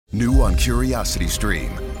New on Curiosity Stream.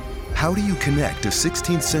 How do you connect a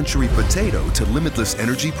 16th century potato to limitless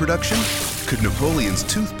energy production? Could Napoleon's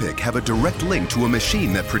toothpick have a direct link to a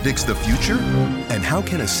machine that predicts the future? And how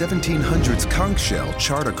can a 1700s conch shell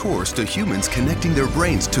chart a course to humans connecting their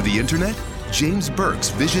brains to the internet? James Burke's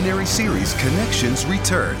visionary series Connections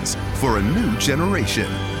returns for a new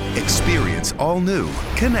generation. Experience all new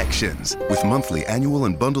Connections. With monthly, annual,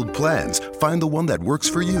 and bundled plans, find the one that works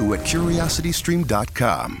for you at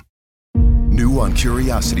curiositystream.com. New on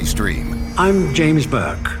Curiosity Stream. I'm James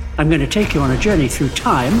Burke. I'm going to take you on a journey through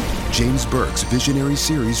time. James Burke's visionary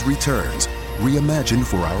series returns, reimagined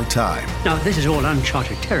for our time. Now, this is all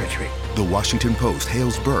uncharted territory. The Washington Post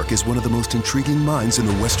hails Burke as one of the most intriguing minds in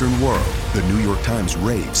the Western world. The New York Times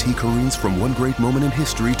raves he careens from one great moment in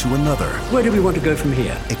history to another. Where do we want to go from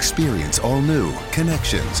here? Experience all new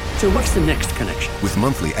Connections. So what's the next connection? With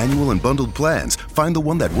monthly, annual, and bundled plans, find the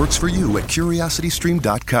one that works for you at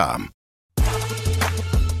curiositystream.com.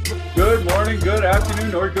 Good morning, good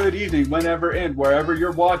afternoon, or good evening, whenever and wherever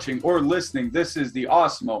you're watching or listening. This is the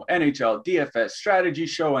Osmo NHL DFS Strategy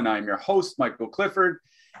Show, and I'm your host, Michael Clifford,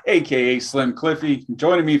 aka Slim Cliffy.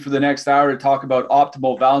 Joining me for the next hour to talk about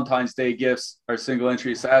optimal Valentine's Day gifts, our single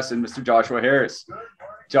entry assassin, Mr. Joshua Harris.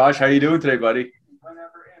 Josh, how you doing today, buddy?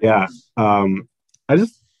 Yeah, I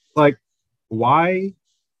just why?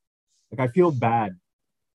 I feel bad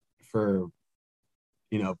for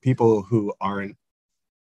people who aren't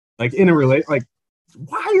in a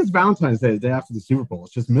why is Valentine's Day the day after the Super Bowl?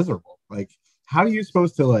 It's just miserable. How are you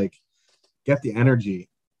supposed to get the energy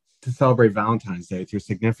to celebrate Valentine's Day with your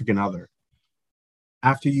significant other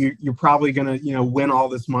after you're probably gonna win all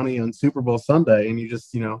this money on Super Bowl Sunday, and you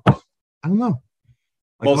just I don't know.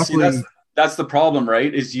 See, that's the problem,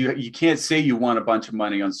 right? Is you can't say you won a bunch of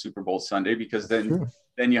money on Super Bowl Sunday, because then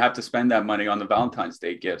you have to spend that money on the Valentine's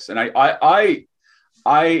Day gifts. And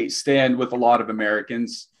I stand with a lot of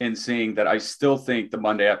Americans in saying that I still think the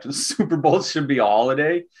Monday after the Super Bowl should be a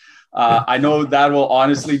holiday. I know that will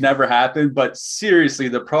honestly never happen, but seriously,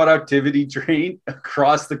 the productivity drain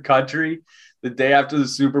across the country the day after the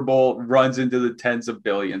Super Bowl runs into the tens of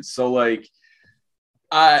billions. So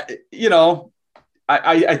I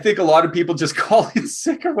think a lot of people just call in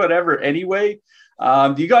sick or whatever anyway.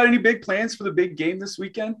 Do you got any big plans for the big game this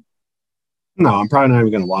weekend? No, I'm probably not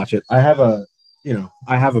even going to watch it. I have a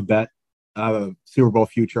bet. I have a Super Bowl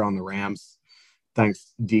future on the Rams.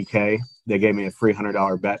 Thanks, DK. They gave me a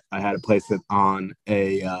 $300 bet. I had to place it on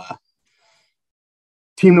a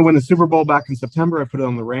team to win the Super Bowl back in September. I put it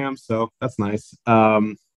on the Rams, so that's nice.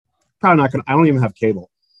 Probably not going to – I don't even have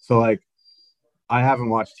cable. So, I haven't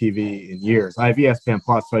watched TV in years. I have ESPN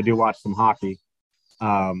Plus, so I do watch some hockey.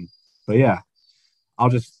 But, yeah, I'll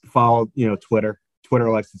just follow, Twitter. Twitter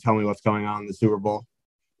likes to tell me what's going on in the Super Bowl.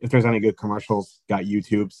 If there's any good commercials, got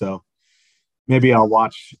YouTube. So maybe I'll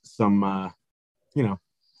watch some,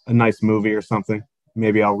 a nice movie or something.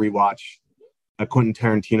 Maybe I'll rewatch a Quentin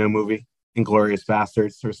Tarantino movie, Inglourious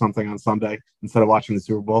Bastards or something on Sunday instead of watching the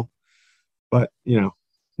Super Bowl. But,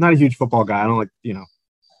 not a huge football guy. I don't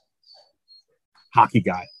hockey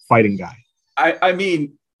guy, fighting guy. I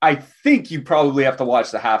mean, I think you probably have to watch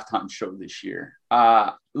the halftime show this year.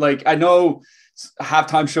 I know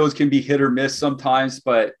halftime shows can be hit or miss sometimes,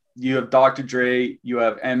 but you have Dr. Dre, you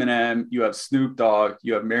have Eminem, you have Snoop Dogg,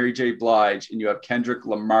 you have Mary J. Blige, and you have Kendrick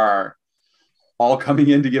Lamar all coming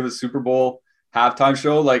in to give a Super Bowl halftime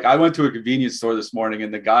show. I went to a convenience store this morning,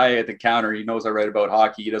 and the guy at the counter, he knows I write about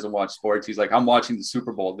hockey. He doesn't watch sports. He's like, I'm watching the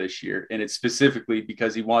Super Bowl this year. And it's specifically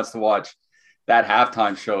because he wants to watch that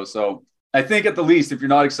halftime show. So I think at the least, if you're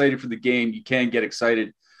not excited for the game, you can get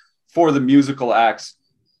excited for the musical acts.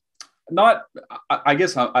 I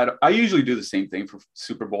guess I usually do the same thing for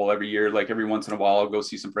Super Bowl every year. Every once in a while, I'll go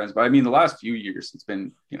see some friends. But I mean, the last few years, it's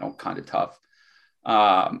been, kind of tough.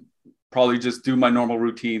 Probably just do my normal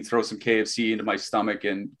routine, throw some KFC into my stomach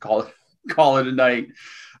and call it a night.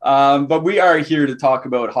 But we are here to talk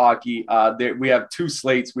about hockey. We have two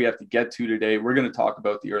slates we have to get to today. We're going to talk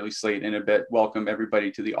about the early slate in a bit. Welcome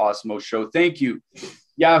everybody to the Osmo Show. Thank you,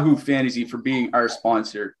 Yahoo Fantasy, for being our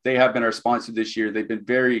sponsor. They have been our sponsor this year. They've been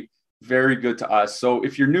very, very good to us. So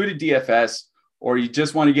if you're new to DFS, or you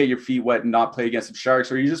just want to get your feet wet and not play against some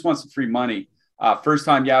sharks, or you just want some free money,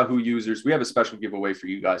 first-time Yahoo users, we have a special giveaway for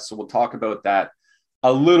you guys. So we'll talk about that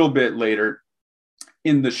a little bit later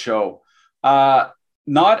in the show.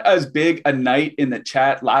 Not as big a night in the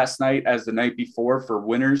chat last night as the night before for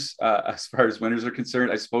winners. As far as winners are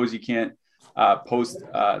concerned, I suppose you can't post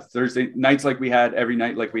Thursday nights like we had every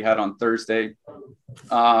night like we had on Thursday.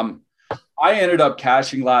 I ended up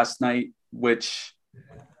cashing last night, which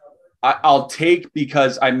I'll take,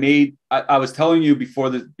 because I was telling you before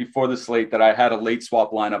the slate that I had a late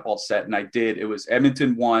swap lineup all set, and I did. It was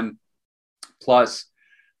Edmonton 1 plus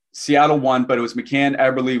Seattle 1, but it was McCann,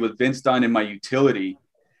 Eberle with Vince Dunn in my utility.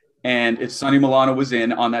 And if Sonny Milano was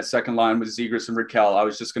in on that second line with Zegras and Raquel, I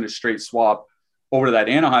was just going to straight swap over to that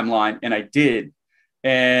Anaheim line, and I did.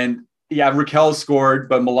 And yeah, Raquel scored,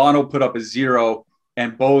 but Milano put up a 0,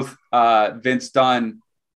 and both Vince Dunn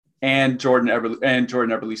and Jordan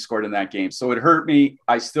Eberle scored in that game. So it hurt me.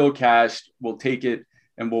 I still cashed. We'll take it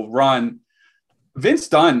and we'll run. Vince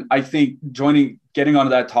Dunn, I think, getting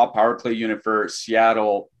onto that top power play unit for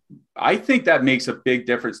Seattle, I think that makes a big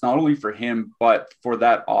difference, not only for him, but for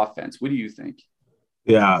that offense. What do you think?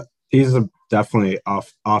 Yeah, he's definitely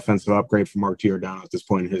offensive upgrade for Mark Giordano at this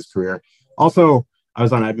point in his career. Also, I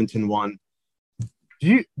was on Edmonton 1.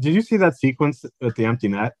 Did you see that sequence at the empty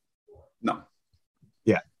net? No.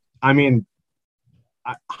 Yeah. I mean,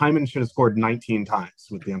 Hyman should have scored 19 times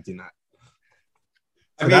with the empty net.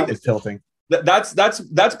 So that was tilting.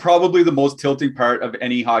 That's probably the most tilting part of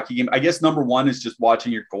any hockey game. I guess number one is just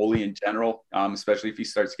watching your goalie in general, especially if he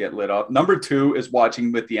starts to get lit up. Number two is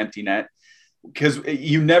watching with the empty net, because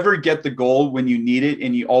you never get the goal when you need it,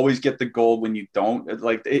 and you always get the goal when you don't.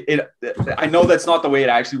 I know that's not the way it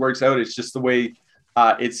actually works out. It's just the way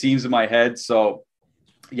it seems in my head. So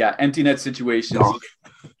yeah, empty net situations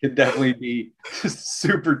can definitely be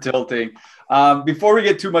super tilting. Before we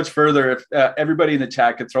get too much further, if everybody in the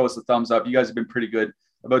chat could throw us a thumbs up, you guys have been pretty good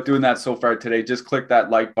about doing that so far today. Just click that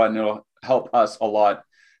like button. It'll help us a lot.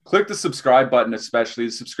 Click the subscribe button, especially.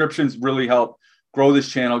 The subscriptions really help grow this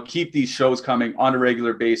channel, keep these shows coming on a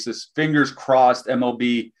regular basis. Fingers crossed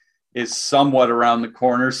MLB is somewhat around the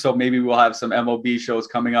corner, so maybe we'll have some MLB shows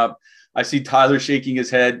coming up. I see Tyler shaking his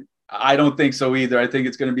head. I don't think so either. I think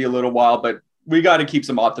it's going to be a little while, but we got to keep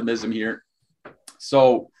some optimism here.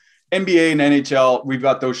 So NBA and NHL, we've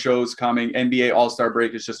got those shows coming. NBA All-Star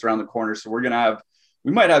break is just around the corner. So we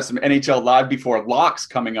might have some NHL live before locks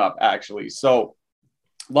coming up, actually. So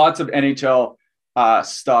lots of NHL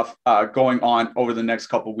stuff going on over the next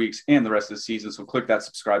couple of weeks and the rest of the season. So click that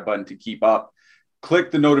subscribe button to keep up.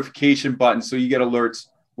 Click the notification button so you get alerts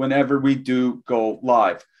whenever we do go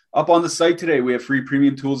live. Up on the site today, we have free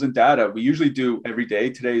premium tools and data. We usually do every day.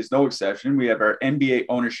 Today is no exception. We have our NBA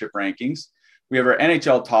ownership rankings. We have our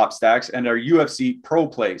NHL top stacks and our UFC pro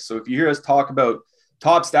play. So if you hear us talk about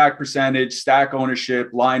top stack percentage, stack ownership,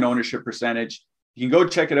 line ownership percentage, you can go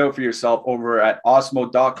check it out for yourself over at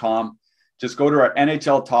osmo.com. Just go to our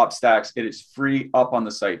NHL top stacks. It is free up on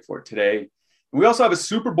the site for today. And we also have a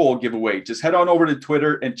Super Bowl giveaway. Just head on over to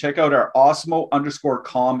Twitter and check out our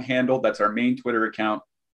osmo_com handle. That's our main Twitter account.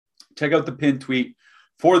 Check out the pinned tweet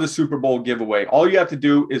for the Super Bowl giveaway. All you have to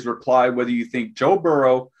do is reply whether you think Joe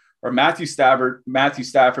Burrow or Matthew Stafford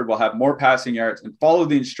will have more passing yards, and follow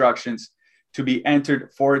the instructions to be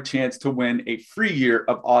entered for a chance to win a free year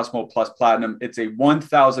of Osmo Plus Platinum. It's a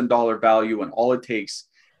 $1,000 value, and all it takes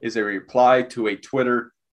is a reply to a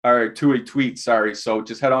tweet. So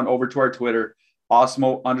just head on over to our Twitter,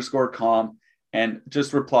 Osmo_com, and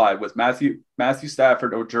just reply with Matthew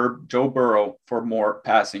Stafford or Joe Burrow for more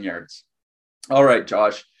passing yards. All right,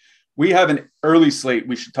 Josh. We have an early slate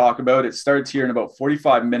we should talk about. It starts here in about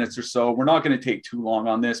 45 minutes or so. We're not going to take too long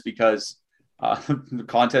on this because the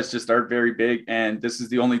contests just aren't very big, and this is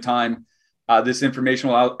the only time this information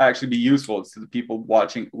will actually be useful. It's to the people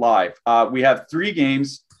watching live. We have 3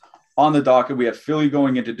 games on the docket. We have Philly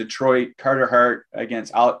going into Detroit, Carter Hart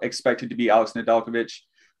against expected to be Alex Nedeljkovic.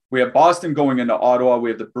 We have Boston going into Ottawa. We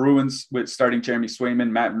have the Bruins with starting Jeremy Swayman,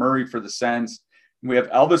 Matt Murray for the Sens. We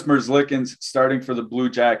have Elvis Merzlikins starting for the Blue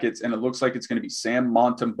Jackets, and it looks like it's going to be Sam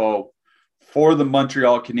Montembeault for the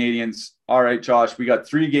Montreal Canadiens. All right, Josh, we got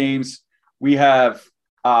 3 games. We have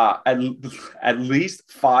at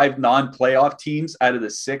least 5 non-playoff teams out of the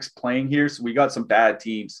 6 playing here, so we got some bad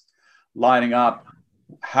teams lining up.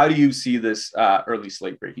 How do you see this early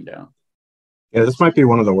slate breaking down? Yeah, this might be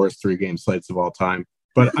one of the worst 3-game slates of all time.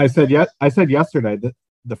 But I said yesterday that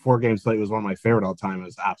the 4-game slate was one of my favorite all time. It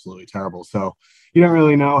was absolutely terrible. So you don't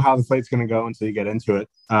really know how the slate's going to go until you get into it.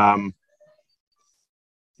 I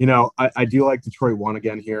do like Detroit 1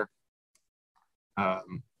 again here.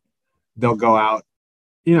 They'll go out.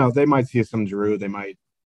 They might see some Giroux. They might,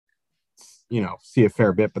 see a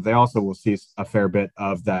fair bit, but they also will see a fair bit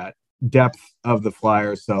of that depth of the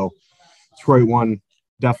Flyers. So Detroit 1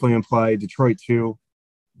 definitely in play. Detroit 2.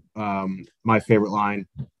 My favorite line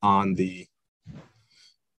on the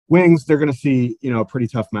wings. They're going to see, a pretty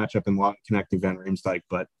tough matchup in connecting Van Riemsdyk,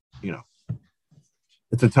 but,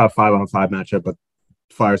 it's a tough 5-on-5 matchup, but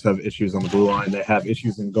Flyers have issues on the blue line. They have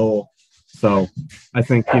issues in goal. So I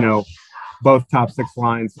think, both top 6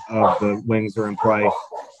 lines of the Wings are in play.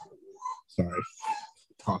 Sorry,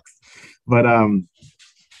 talks. But on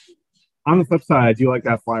the flip side, I do like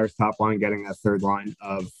that Flyers top line getting that third line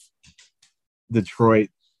of Detroit.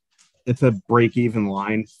 It's a break-even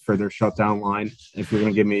line for their shutdown line. If you're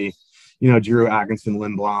going to give me, Drew, Atkinson,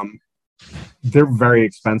 Lindblom, they're very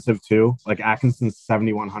expensive too. Like Atkinson's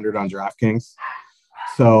 7,100 on DraftKings.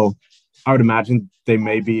 So I would imagine they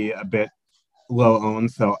may be a bit low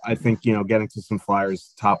owned. So I think, getting to some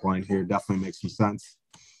Flyers top line here definitely makes some sense.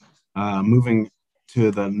 Moving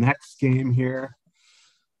to the next game here.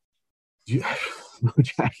 Blue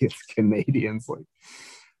Jackets, Canadians, like,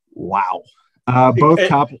 wow. Both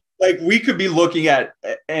top. Like we could be looking at,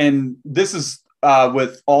 and this is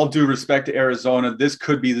with all due respect to Arizona, this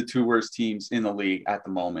could be the 2 worst teams in the league at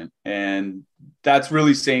the moment. And that's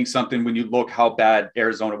really saying something when you look how bad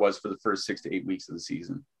Arizona was for the first 6 to 8 weeks of the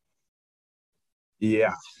season.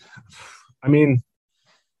 Yeah. I mean,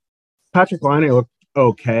 Patrick Laine looked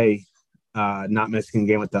okay, not missing a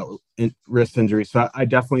game with that wrist injury. So I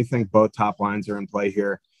definitely think both top lines are in play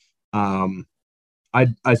here. I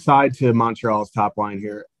side to Montreal's top line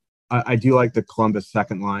here. I do like the Columbus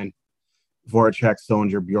second line. Voracek,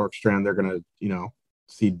 Sillinger, Bjorkstrand, they're going to,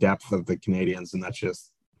 see depth of the Canadians, and that's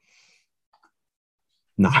just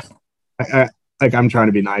not I'm trying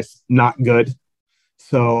to be nice, not good.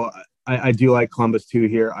 So I do like Columbus 2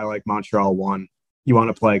 here. I like Montreal 1. You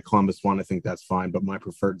want to play Columbus 1, I think that's fine, but my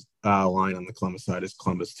preferred line on the Columbus side is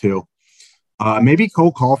Columbus 2. Maybe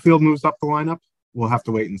Cole Caulfield moves up the lineup. We'll have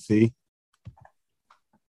to wait and see.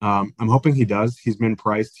 I'm hoping he does. He's been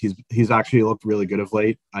priced. He's actually looked really good of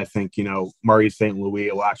late. I think, Marty St. Louis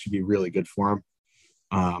will actually be really good for him.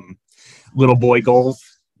 Little boy goals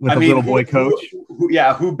with little boy coach.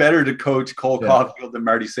 Who better to coach Cole Caulfield than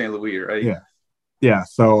Marty St. Louis, right? Yeah.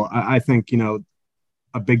 So I think,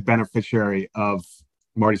 a big beneficiary of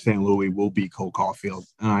Marty St. Louis will be Cole Caulfield.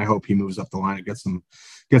 And I hope he moves up the line and gets some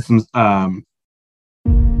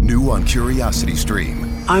New on Curiosity Stream.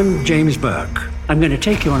 I'm James Burke. I'm going to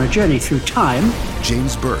take you on a journey through time.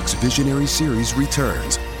 James Burke's visionary series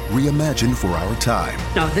returns, reimagined for our time.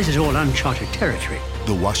 Now, this is all uncharted territory.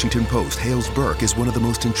 The Washington Post hails Burke as one of the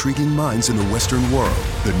most intriguing minds in the Western world.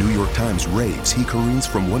 The New York Times raves he careens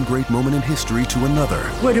from one great moment in history to another.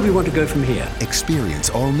 Where do we want to go from here? Experience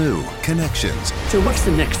all new connections. So what's the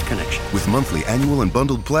next connection? With monthly, annual, and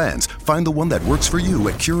bundled plans, find the one that works for you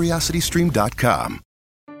at curiositystream.com.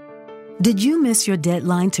 Did you miss your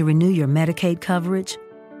deadline to renew your Medicaid coverage?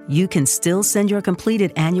 You can still send your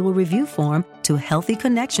completed annual review form to Healthy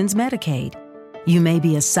Connections Medicaid. You may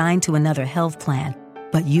be assigned to another health plan,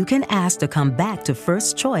 but you can ask to come back to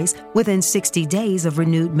First Choice within 60 days of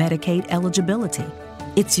renewed Medicaid eligibility.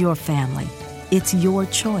 It's your family. It's your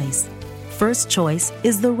choice. First Choice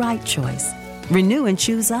is the right choice. Renew and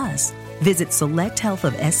choose us. Visit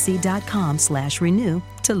selecthealthofsc.com/renew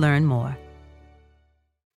to learn more.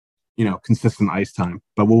 Consistent ice time,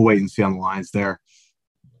 but we'll wait and see on the lines there.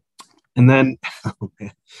 And then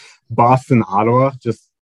Boston, Ottawa, just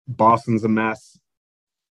Boston's a mess.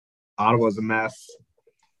 Ottawa's a mess.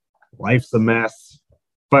 Life's a mess.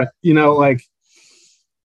 But,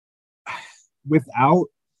 without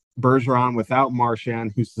Bergeron, without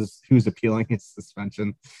Marchand, who's appealing his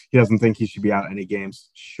suspension, he doesn't think he should be out any games.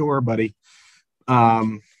 Sure, buddy.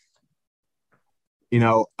 I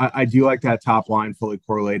do like that top line fully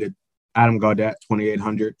correlated. Adam Gaudette,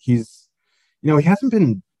 2,800. He's, he hasn't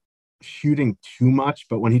been shooting too much,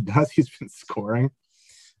 but when he does, he's been scoring,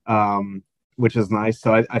 which is nice.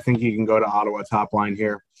 So I think he can go to Ottawa top line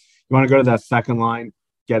here. You want to go to that second line,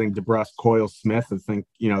 getting DeBrusque, Coyle, Smith. I think,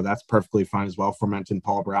 that's perfectly fine as well. Fermenton,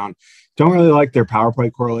 Paul Brown. Don't really like their power play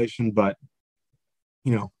correlation, but,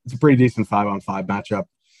 it's a pretty decent 5-on-5 matchup.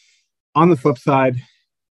 On the flip side,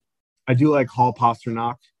 I do like Hall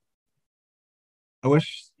Pasternak. I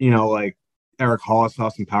wish, Eric Hall saw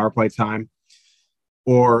some power play time,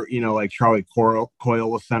 or, Charlie Coyle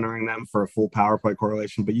was centering them for a full power play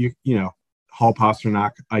correlation. But, Hall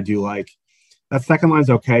Pasternak, I do like. That second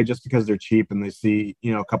line's okay just because they're cheap and they see,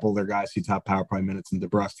 a couple of their guys see top power play minutes in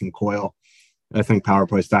DeBrusque and Coyle. I think power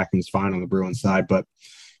play stacking is fine on the Bruins side. But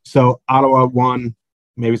so Ottawa 1,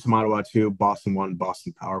 maybe some Ottawa 2, Boston 1,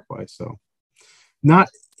 Boston power play. So not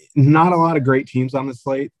a lot of great teams on the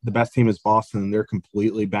slate. The best team is Boston, and they're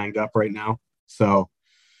completely banged up right now. So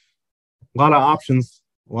a lot of options,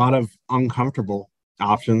 a lot of uncomfortable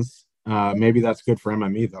options. Maybe that's good for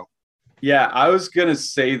MME, though. Yeah, I was going to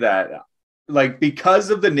say that. Because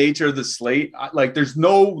of the nature of the slate, there's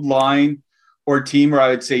no line or a team where I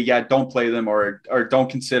would say, yeah, don't play them or don't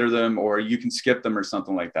consider them, or you can skip them or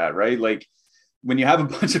something like that, right? Like when you have a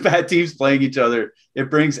bunch of bad teams playing each other, it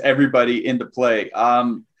brings everybody into play.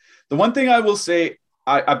 The one thing I will say,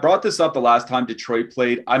 I brought this up the last time Detroit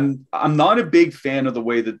played. I'm not a big fan of the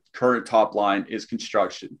way the current top line is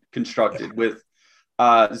constructed with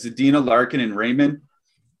Zadina, Larkin, and Raymond.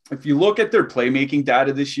 If you look at their playmaking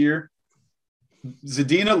data this year,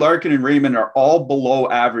 Zadina, Larkin, and Raymond are all below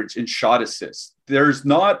average in shot assists. There's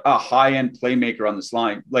not a high-end playmaker on this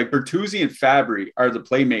line. Like Bertuzzi and Fabry are the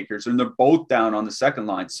playmakers, and they're both down on the second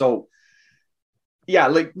line. So, yeah,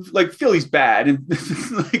 like Philly's bad, and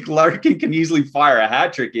like Larkin can easily fire a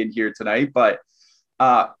hat trick in here tonight. But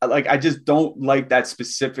I just don't like that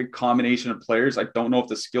specific combination of players. I don't know if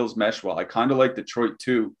the skills mesh well. I kind of like Detroit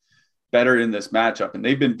too better in this matchup, and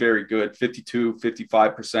they've been very good.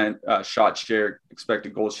 55% shot share,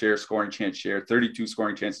 expected goal share, scoring chance share, 32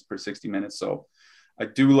 scoring chances per 60 minutes. So I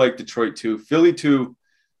do like Detroit too. Philly too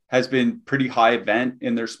has been pretty high event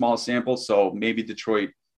in their small sample, so maybe Detroit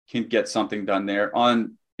can get something done there.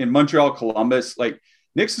 In Montreal, Columbus, like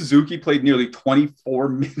Nick Suzuki played nearly 24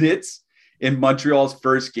 minutes in Montreal's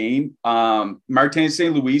first game. Martin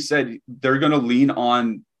St. Louis said they're going to lean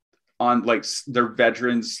on like their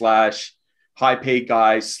veterans / high paid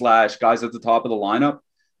guys / guys at the top of the lineup.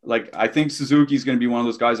 Like I think Suzuki is going to be one of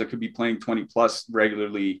those guys that could be playing 20 plus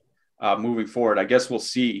regularly moving forward. I guess we'll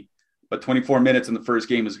see, but 24 minutes in the first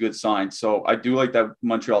game is a good sign. So I do like that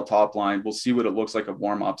Montreal top line. We'll see what it looks like at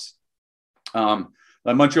warmups.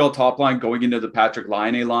 The Montreal top line going into the Patrick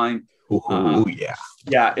Laine line.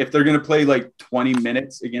 Yeah. If they're going to play like 20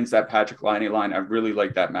 minutes against that Patrick Laine line, I really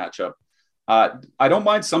like that matchup. I don't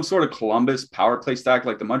mind some sort of Columbus power play stack.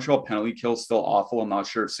 Like the Montreal penalty kill is still awful. I'm not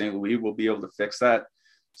sure if St. Louis will be able to fix that.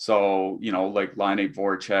 So, like Laine,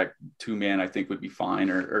 Voracek, 2-man, I think would be fine,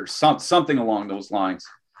 or something along those lines.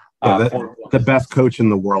 The best coach in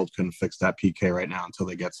the world couldn't fix that PK right now until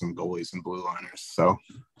they get some goalies and blue liners. So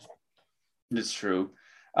it's true.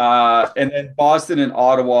 And then Boston and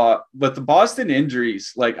Ottawa, but the Boston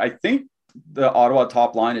injuries, like I think the Ottawa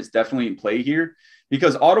top line is definitely in play here,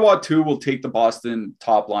 because Ottawa 2 will take the Boston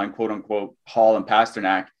top line, quote unquote, Hall and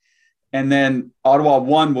Pasternak. And then Ottawa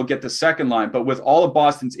 1 will get the second line. But with all of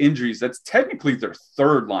Boston's injuries, that's technically their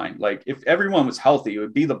third line. Like if everyone was healthy, it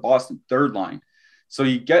would be the Boston third line. So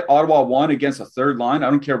you get Ottawa 1 against a third line. I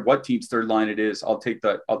don't care what team's third line it is. I'll take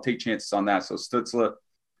chances on that. So Stützle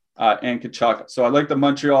and Tkachuk. So I like the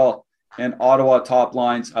Montreal and Ottawa top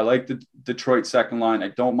lines. I like the Detroit second line. I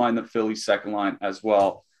don't mind the Philly second line as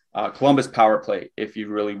well. Columbus power play if you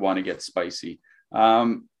really want to get spicy.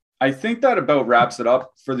 I think that about wraps it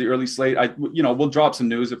up for the early slate. We'll drop some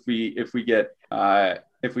news if we get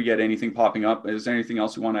anything popping up. Is there anything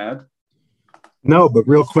else you want to add? No, but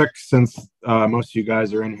real quick, since most of you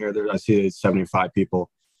guys are in here, I see 75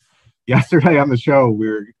 people. Yesterday on the show, we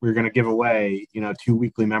were going to give away 2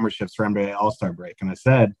 weekly memberships for NBA All-Star Break, and I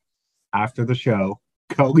said after the show,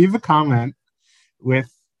 go leave a comment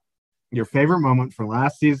with your favorite moment from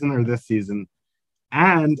last season or this season,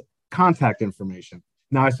 and contact information.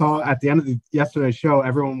 Now, I saw at the end of yesterday's show,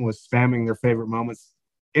 everyone was spamming their favorite moments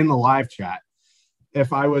in the live chat.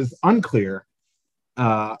 If I was unclear,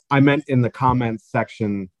 I meant in the comments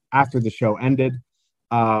section after the show ended.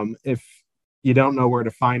 If you don't know where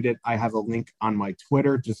to find it, I have a link on my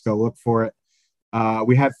Twitter. Just go look for it.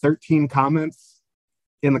 We had 13 comments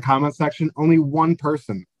in the comment section. Only one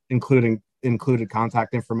person included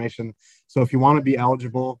contact information. So if you want to be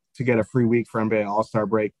eligible to get a free week for NBA All-Star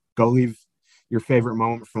Break, go leave your favorite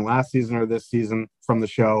moment from last season or this season from the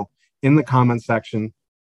show in the comment section,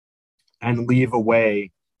 and leave a way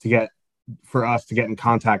for us to get in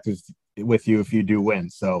contact with you if you do win.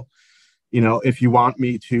 So, if you want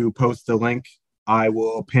me to post a link, I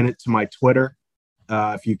will pin it to my Twitter.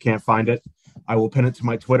 If you can't find it, I will pin it to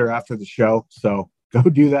my Twitter after the show. So go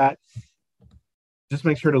do that. Just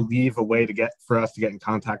make sure to leave a way for us to get in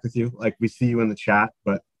contact with you. Like, we see you in the chat,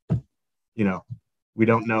 but we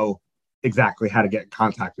don't know exactly how to get in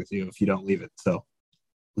contact with you if you don't leave it. So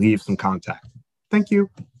leave some contact. Thank you.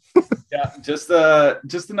 Yeah, just a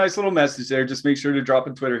nice little message there. Just make sure to drop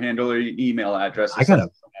a Twitter handle or your email address. I got a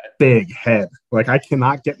big head. Like, I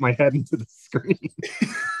cannot get my head into the screen.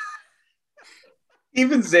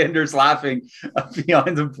 Even Xander's laughing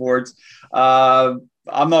behind the boards. I'm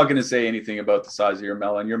not going to say anything about the size of your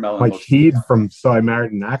melon. Your melon like Heed from So I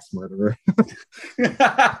Married an Axe Murderer.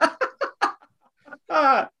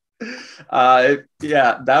 I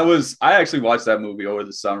actually watched that movie over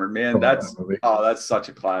the summer, man. That's such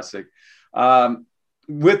a classic.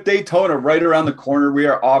 With Daytona right around the corner, we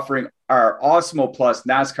are offering our Osmo Plus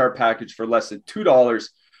NASCAR package for less than $2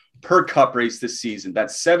 per cup race this season.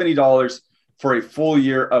 That's $70 for a full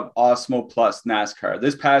year of Osmo Plus NASCAR.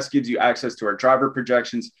 This pass gives you access to our driver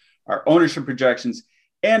projections, our ownership projections,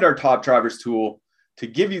 and our top drivers tool to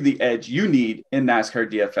give you the edge you need in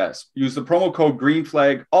NASCAR DFS. Use the promo code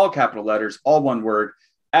GREENFLAG, all capital letters, all one word,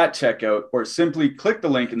 at checkout, or simply click the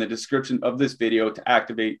link in the description of this video to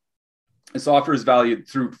activate. This offer is valued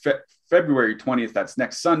through February 20th. That's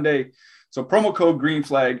next Sunday. So promo code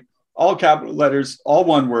GREENFLAG, all capital letters, all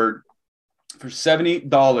one word, for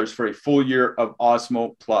 $70 for a full year of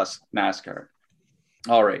Osmo Plus NASCAR.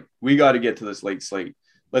 All right, we got to get to this late slate.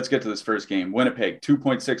 Let's get to this first game. Winnipeg,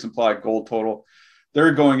 2.6 implied goal total.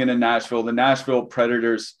 They're going into Nashville. The Nashville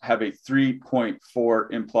Predators have a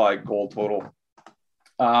 3.4 implied goal total.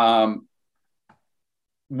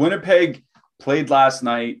 Winnipeg played last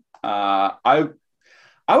night. I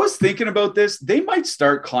was thinking about this. They might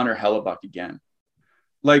start Connor Hellebuck again.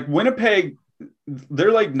 Like Winnipeg,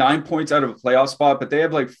 they're like 9 points out of a playoff spot, but they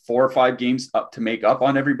have like 4 or 5 games up to make up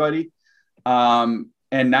on everybody. And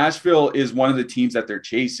Nashville is one of the teams that they're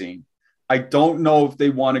chasing. I don't know if they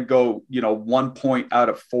want to go, 1 point out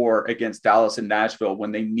of 4 against Dallas and Nashville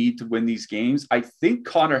when they need to win these games. I think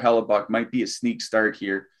Connor Hellebuck might be a sneak start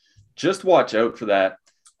here. Just watch out for that.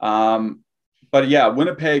 But yeah,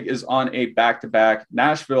 Winnipeg is on a back-to-back.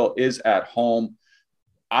 Nashville is at home.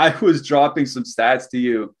 I was dropping some stats to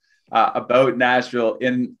you about Nashville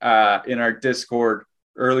in our Discord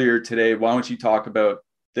earlier today. Why don't you talk about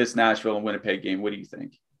this Nashville and Winnipeg game? What do you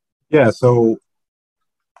think? Yeah, so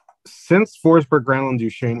since Forsberg, Granlund,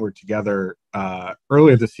 Duchesne were together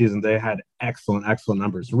earlier this season, they had excellent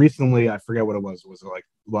numbers. Recently, I forget what it was. Was it like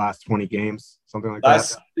last 20 games, something like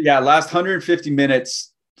that? Yeah, last 150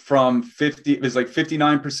 minutes from 50. It was like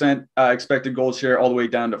 59% expected goal share all the way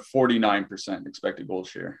down to 49% expected goal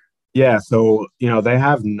share. Yeah, so, they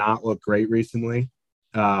have not looked great recently.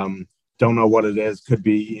 Don't know what it is. Could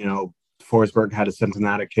be, Forsberg had a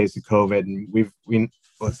symptomatic case of COVID, and we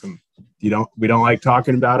listen, we don't like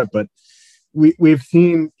talking about it, but we've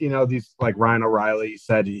seen, these, like Ryan O'Reilly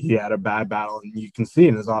said he had a bad battle, and you can see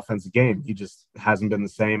in his offensive game, he just hasn't been the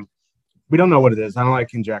same. We don't know what it is. I don't like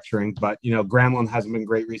conjecturing, but, Granlund hasn't been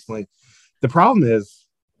great recently. The problem is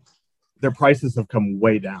their prices have come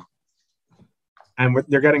way down. And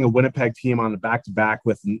they're getting a Winnipeg team on the back-to-back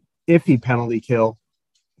with an iffy penalty kill.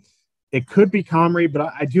 It could be Comrie,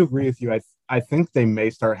 but I do agree with you. I think they may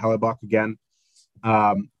start Hellebuck again.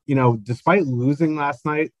 Despite losing last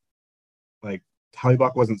night, like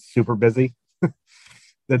Hellebuck wasn't super busy.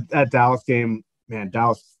 That Dallas game, man,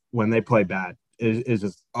 Dallas, when they play bad, is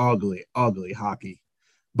just ugly hockey.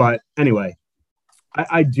 But anyway,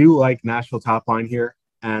 I do like Nashville top line here.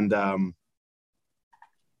 And,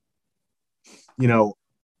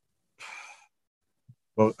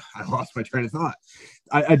 well, I lost my train of thought.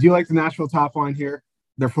 I do like the Nashville top line here.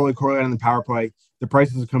 They're fully correlated on the power play. The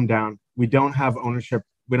prices have come down. We don't have ownership.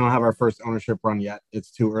 We don't have our first ownership run yet.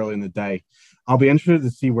 It's too early in the day. I'll be interested to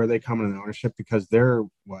see where they come in ownership because they're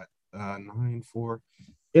 9-4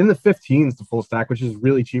 in the 15s to full stack, which is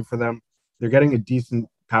really cheap for them. They're getting a decent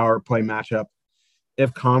power play matchup.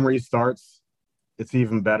 If Comrie starts, it's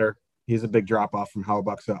even better. He's a big drop off from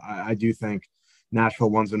Hellebuck, so I do think Nashville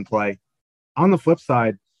one's in play. On the flip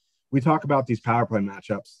side, we talk about these power play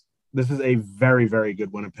matchups. This is a very, very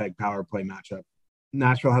good Winnipeg power play matchup.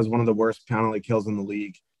 Nashville has one of the worst penalty kills in the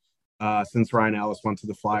league since Ryan Ellis went to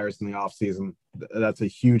the Flyers in the offseason. That's a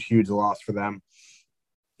huge, huge loss for them.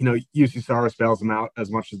 UC Saros bails them out as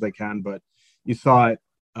much as they can, but you saw it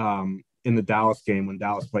in the Dallas game when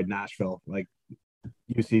Dallas played Nashville. Like,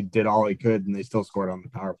 UC did all he could, and they still scored on the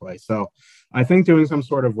power play. So I think doing some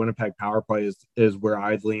sort of Winnipeg power play is where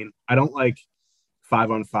I'd lean. I don't like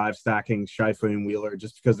 5-on-5 stacking Scheifele and Wheeler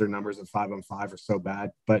just because their numbers at 5-on-5 are so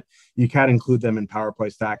bad, but you can include them in power play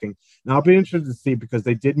stacking. Now I'll be interested to see because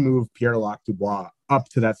they did move Pierre-Luc Dubois up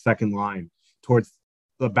to that second line towards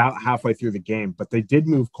about halfway through the game, but they did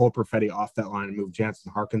move Cole Perfetti off that line and move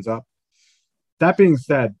Jansen Harkins up. That being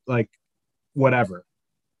said, whatever.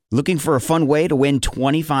 Looking for a fun way to win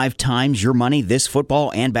 25 times your money this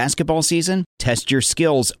football and basketball season? Test your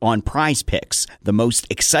skills on Prize Picks, the most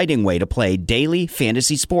exciting way to play daily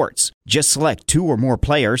fantasy sports. Just select 2 or more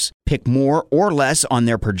players, pick more or less on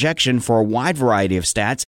their projection for a wide variety of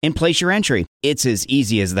stats, and place your entry. It's as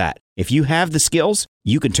easy as that. If you have the skills,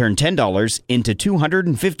 you can turn $10 into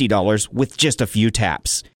 $250 with just a few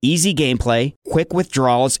taps. Easy gameplay, quick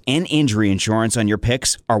withdrawals, and injury insurance on your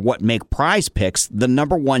picks are what make Prize Picks the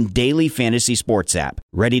 #1 daily fantasy sports app.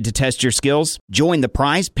 Ready to test your skills? Join the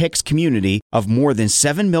Prize Picks community of more than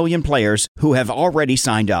 7 million players who have already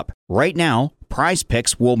signed up. Right now, Prize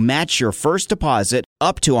Picks will match your first deposit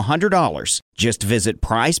up to $100. Just visit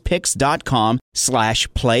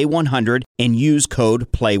prizepicks.com/play100 and use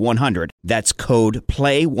code PLAY100. That's code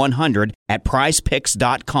PLAY100 at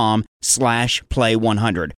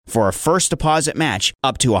prizepicks.com/play100 for a first deposit match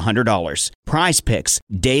up to $100. Prize Picks,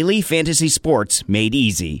 daily fantasy sports made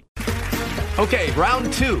easy. Okay,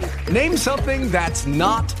 round 2. Name something that's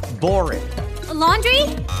not boring. A laundry?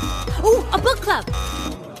 Ooh, a book club.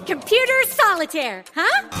 Computer solitaire,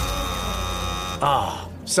 huh? Ah,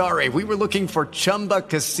 sorry, we were looking for Chumba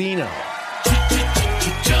Casino.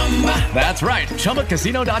 That's right,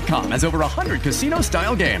 ChumbaCasino.com has over 100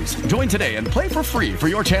 casino-style games. Join today and play for free for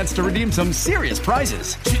your chance to redeem some serious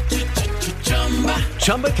prizes.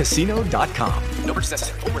 ChumbaCasino.com. No purchase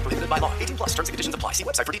necessary. Void where prohibited by law. 18+ terms and conditions apply. See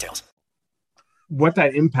website for details. What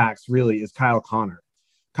that impacts really is Kyle Connor.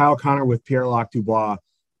 Kyle Connor with Pierre-Luc Dubois,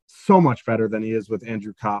 so much better than he is with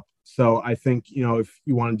Andrew Kopp. So I think, if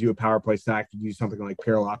you want to do a power play stack, you do something like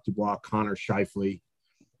Pierre-Luc Dubois, Connor, Scheifele,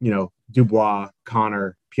 Dubois,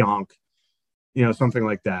 Connor, Pionk, something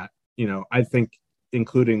like that. I think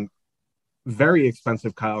including very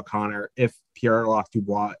expensive Kyle Connor, if Pierre-Luc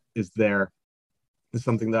Dubois is there, is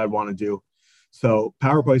something that I'd want to do. So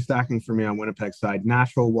power play stacking for me on Winnipeg side.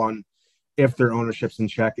 Nashville 1, if their ownership's in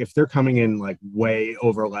check. If they're coming in like way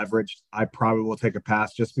over leveraged, I probably will take a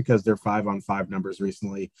pass just because their 5-on-5 numbers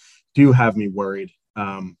recently do have me worried.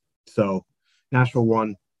 So Nashville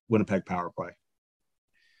 1, Winnipeg power play.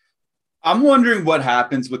 I'm wondering what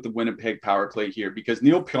happens with the Winnipeg power play here, because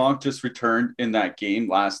Neil Pionk just returned in that game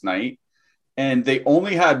last night and they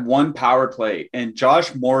only had one power play and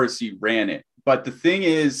Josh Morrissey ran it. But the thing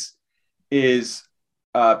is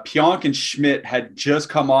Pionk and Schmidt had just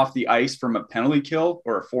come off the ice from a penalty kill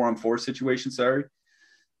or a 4-on-4 situation. Sorry.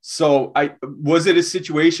 So was it a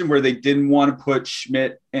situation where they didn't want to put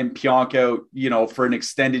Schmidt and Pionk out, for an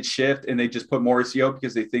extended shift and they just put Morrissey out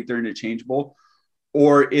because they think they're interchangeable?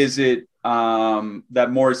 Or is it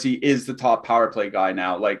that Morrissey is the top power play guy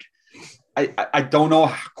now? Like, I don't know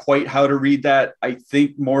quite how to read that. I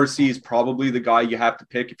think Morrissey is probably the guy you have to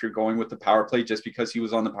pick if you're going with the power play, just because he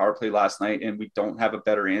was on the power play last night and we don't have a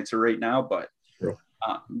better answer right now. But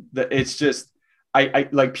it's just, I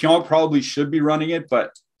like Pionk probably should be running it,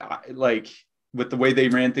 but with the way they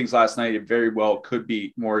ran things last night, it very well could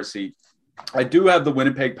be Morrissey. I do have the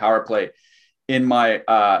Winnipeg power play in my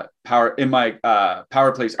power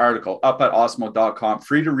plays article up at osmo.com,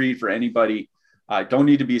 free to read for anybody. Don't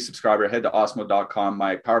need to be a subscriber. Head to osmo.com.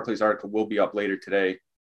 My power plays article will be up later today.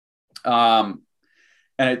 And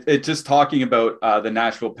it's just talking about the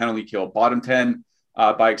Nashville penalty kill, bottom 10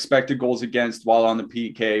 by expected goals against while on the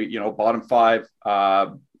PK, bottom 5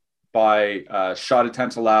 by shot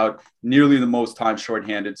attempts allowed, nearly the most time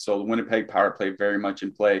shorthanded. So the Winnipeg power play very much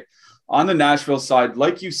in play. On the Nashville side,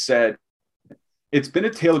 like you said, it's been a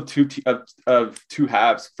tale of two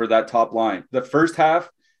halves for that top line. The first half,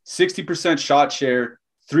 60% shot share,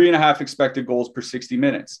 3.5 expected goals per 60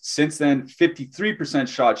 minutes. Since then, 53%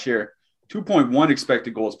 shot share, 2.1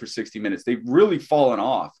 expected goals per 60 minutes. They've really fallen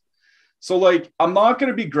off. So, I'm not going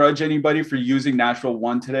to begrudge anybody for using Nashville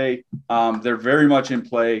 1 today. They're very much in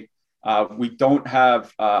play. We don't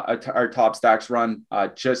have our top stacks run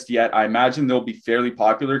just yet. I imagine they'll be fairly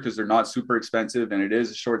popular because they're not super expensive and it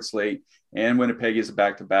is a short slate and Winnipeg is a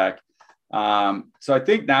back-to-back. So I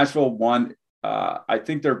think Nashville 1, I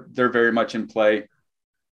think they're very much in play.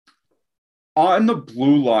 On the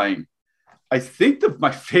blue line, I think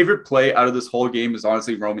my favorite play out of this whole game is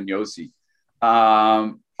honestly Roman Josi.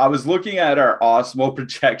 I was looking at our Osmo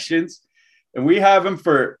projections, and we have him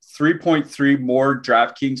for 3.3 more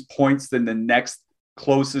DraftKings points than the next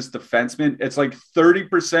closest defenseman. It's like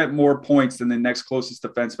 30% more points than the next closest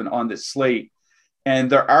defenseman on this slate.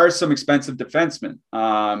 And there are some expensive defensemen,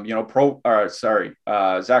 Zach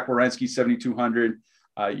Werenski, 7,200,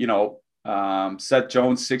 Seth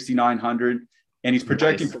Jones, 6,900, and he's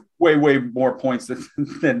projecting for way more points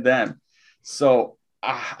than them. So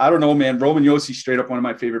I don't know, man. Roman Josi, straight up one of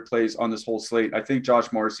my favorite plays on this whole slate. I think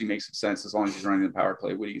Josh Morrissey makes some sense as long as he's running the power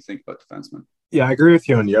play. What do you think about defensemen? Yeah, I agree with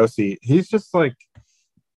you on Josi. He's just like,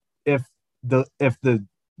 if the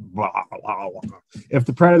blah, blah, blah. If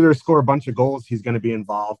the Predators score a bunch of goals, he's going to be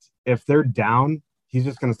involved. If they're down, he's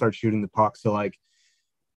just going to start shooting the puck. So like,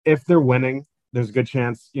 if they're winning, there's a good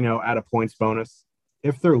chance, at a points bonus.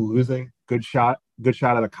 If they're losing, good shot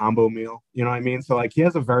at a combo meal. You know what I mean? So like, he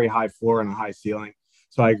has a very high floor and a high ceiling.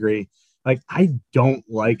 So I agree. Like, I don't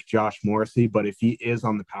like Josh Morrissey, but if he is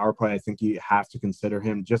on the power play, I think you have to consider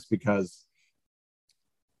him just because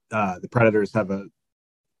the Predators have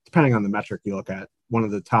depending on the metric you look at, one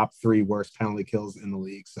of the top 3 worst penalty kills in the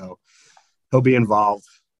league. So he'll be involved.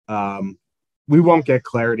 We won't get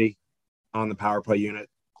clarity on the power play unit.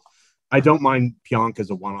 I don't mind Pionk as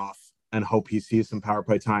a one-off and hope he sees some power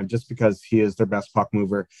play time just because he is their best puck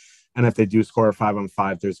mover. And if they do score a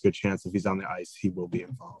 5-on-5, there's a good chance if he's on the ice, he will be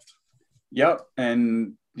involved. Yep.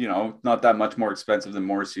 And, not that much more expensive than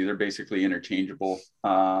Morrissey. They're basically interchangeable.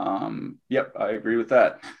 Yep. I agree with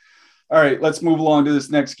that. All right, let's move along to this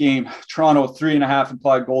next game. Toronto, 3.5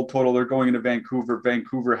 implied goal total. They're going into Vancouver.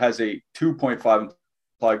 Vancouver has a 2.5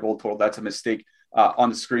 implied goal total. That's a mistake on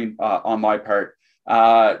the screen on my part.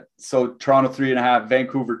 So Toronto 3.5,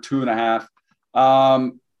 Vancouver 2.5.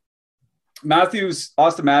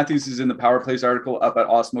 Austin Matthews is in the Power Plays article up at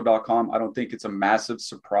Osmo.com. I don't think it's a massive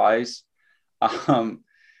surprise.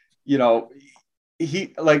 He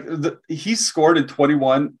scored in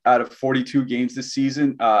 21 out of 42 games this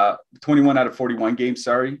season, 21 out of 41 games.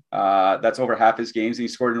 Sorry. That's over half his games. And he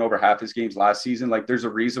scored in over half his games last season. Like, there's a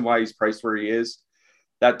reason why he's priced where he is.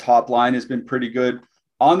 That top line has been pretty good.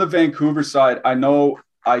 On the Vancouver side, I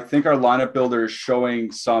think our lineup builder is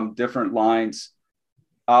showing some different lines.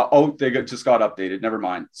 Just got updated. Never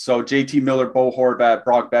mind. So JT Miller, Bo Horvat,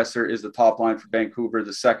 Brock Besser is the top line for Vancouver.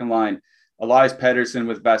 The second line, Elias Pettersson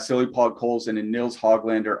with Vasily Podkolzin and Nils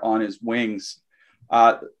Hoglander on his wings.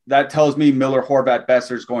 That tells me Miller, Horvat,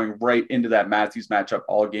 Besser is going right into that Matthews matchup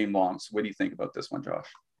all game long. So what do you think about this one, Josh?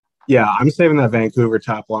 Yeah, I'm saving that Vancouver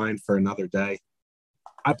top line for another day.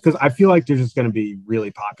 Because I feel like they're just going to be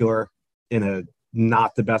really popular in a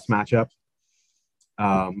not the best matchup.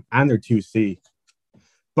 And they're 2C.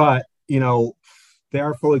 But, they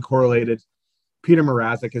are fully correlated. Peter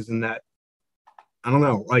Mrazek is in that. I don't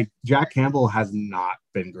know. Like, Jack Campbell has not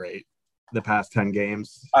been great the past 10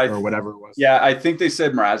 games or whatever it was. Yeah, I think they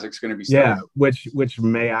said Mrazek's going to be starting. Yeah, which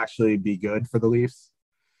may actually be good for the Leafs.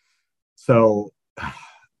 So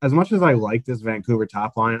as much as I like this Vancouver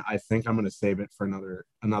top line, I think I'm going to save it for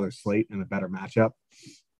another slate and a better matchup.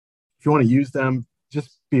 If you want to use them,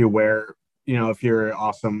 just be aware, if you're an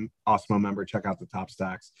Osmo member, check out the top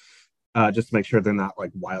stacks. Just to make sure they're not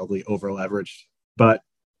like wildly over leveraged. But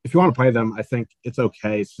if you want to play them, I think it's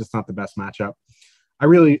okay. It's just not the best matchup. I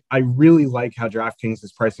really like how DraftKings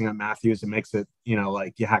is pricing up Matthews. It makes it,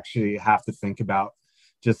 like you actually have to think about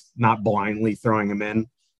just not blindly throwing him in.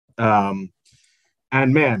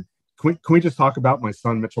 And man, can we just talk about my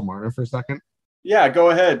son, Mitchell Marner, for a second? Yeah, go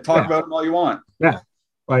ahead. Talk about him all you want. Yeah.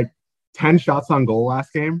 Like 10 shots on goal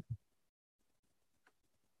last game.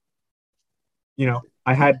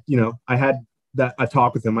 I had that a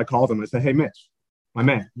talk with him. I called him. I said, "Hey, Mitch, my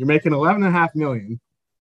man, you're making $11.5 million.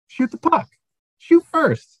 Shoot the puck. Shoot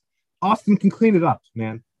first. Austin can clean it up,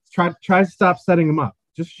 man. Try to stop setting him up.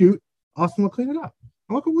 Just shoot. Austin will clean it up.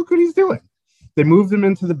 And look what he's doing." They moved him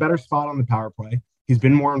into the better spot on the power play. He's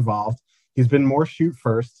been more involved. He's been more shoot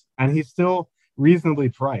first, and he's still reasonably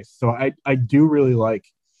priced. So I do really like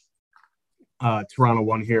Toronto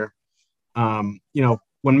 1 here.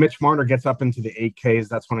 When Mitch Marner gets up into the 8Ks,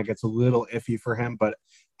 that's when it gets a little iffy for him. But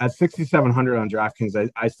at 6,700 on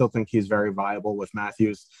DraftKings, I still think he's very viable with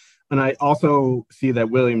Matthews. And I also see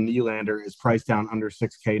that William Nylander is priced down under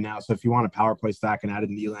 6K now. So if you want a power play stack and add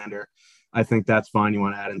in Nylander, I think that's fine. You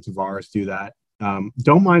want to add in Tavares, do that.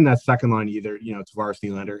 Don't mind that second line either. Tavares,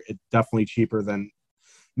 Nylander, it's definitely cheaper than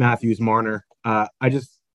Matthews, Marner. I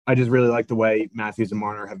just really like the way Matthews and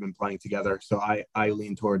Marner have been playing together. So I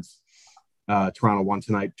lean towards Toronto 1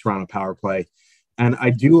 tonight, Toronto power play. And I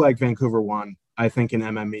do like Vancouver 1. I think in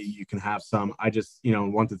MME you can have some. I just,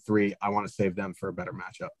 1 to 3, I want to save them for a better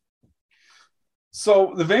matchup.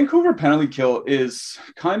 So the Vancouver penalty kill is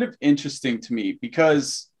kind of interesting to me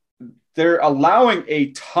because they're allowing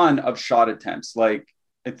a ton of shot attempts. Like,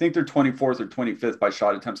 I think they're 24th or 25th by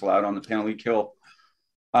shot attempts allowed on the penalty kill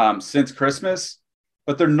since Christmas,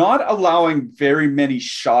 but they're not allowing very many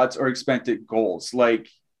shots or expected goals. Like,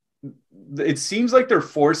 it seems like they're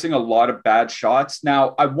forcing a lot of bad shots.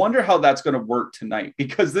 Now, I wonder how that's going to work tonight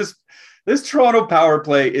because this Toronto power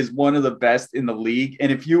play is one of the best in the league.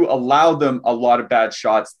 And if you allow them a lot of bad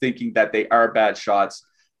shots, thinking that they are bad shots,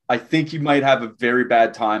 I think you might have a very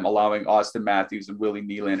bad time allowing Austin Matthews and Willie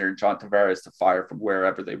Nylander and John Tavares to fire from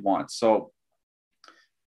wherever they want. So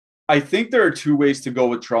I think there are two ways to go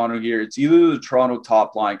with Toronto here. It's either the Toronto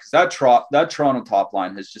top line, because that Toronto top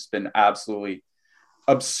line has just been absolutely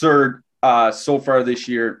absurd so far this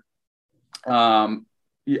year. I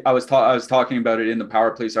was talking about it in the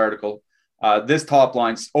Power Plays article. This top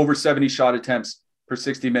line's over 70 shot attempts per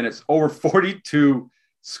 60 minutes, over 42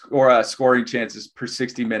 scoring chances per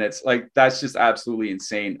 60 minutes. Like, that's just absolutely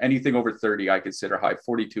insane. Anything over 30, I consider high.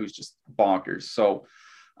 42 is just bonkers. So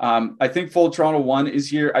I think full Toronto 1 is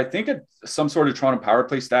here. I think some sort of Toronto power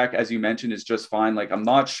play stack, as you mentioned, is just fine. Like, I'm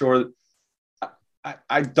not sure.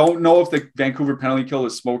 I don't know if the Vancouver penalty kill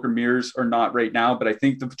is smoke or mirrors or not right now, but I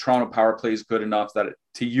think the Toronto power play is good enough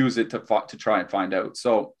to use it to try and find out.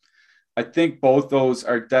 So I think both those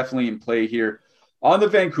are definitely in play here. On the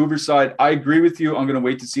Vancouver side, I agree with you. I'm going to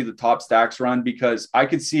wait to see the top stacks run, because I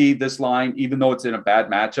could see this line, even though it's in a bad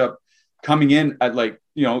matchup, coming in at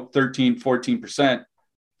 13, 14%,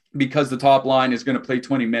 because the top line is going to play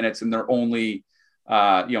 20 minutes and they're only,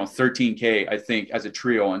 $13K, I think, as a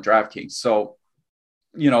trio on DraftKings. So,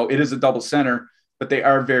 it is a double center, but they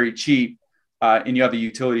are very cheap, and you have a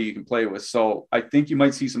utility you can play with. So I think you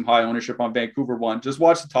might see some high ownership on Vancouver 1. Just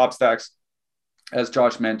watch the top stacks. As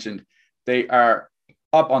Josh mentioned, they are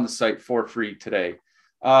up on the site for free today.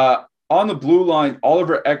 On the blue line,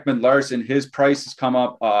 Oliver Ekman-Larsson, his price has come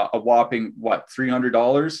up a whopping,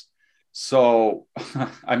 $300? So,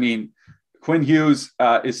 I mean, Quinn Hughes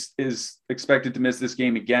is expected to miss this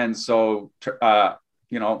game again. So,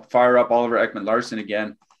 fire up Oliver Ekman-Larsson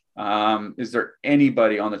again. Is there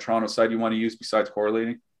anybody on the Toronto side you want to use besides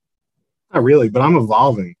correlating? Not really, but I'm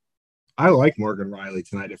evolving. I like Morgan Riley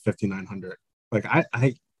tonight at 5,900. Like, I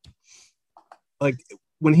like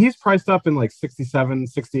when he's priced up in 6,700,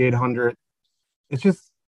 6,800, it's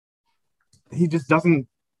just, he just doesn't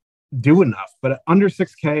do enough. But under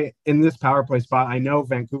 6K in this power play spot, I know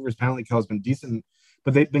Vancouver's penalty kill has been decent,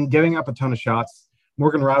 but they've been giving up a ton of shots.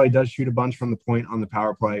 Morgan Riley does shoot a bunch from the point on the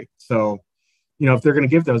power play. So, if they're going to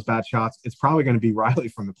give those bad shots, it's probably going to be Riley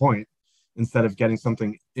from the point instead of getting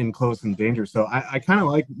something in close and danger. So I kind of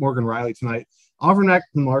like Morgan Riley tonight. Oliver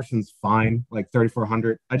Ekman-Larsson's fine,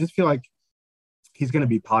 3,400. I just feel like he's going to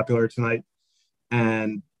be popular tonight.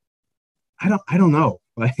 And I don't know.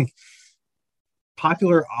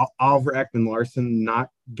 Popular Oliver Ekman-Larsson not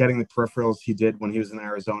getting the peripherals he did when he was in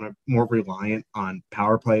Arizona, more reliant on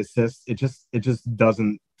power play assists. It just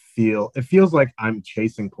doesn't feel. It feels like I'm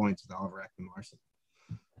chasing points with Oliver Ekman-Larsson.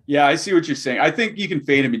 Yeah, I see what you're saying. I think you can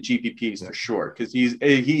fade him in GPPs for sure, because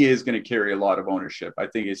he is going to carry a lot of ownership. I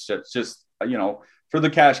think it's just for the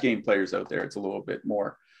cash game players out there, it's a little bit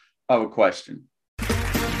more of a question.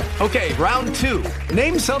 Okay, round 2.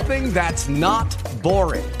 Name something that's not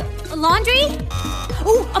boring. A laundry?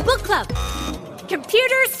 Ooh, a book club.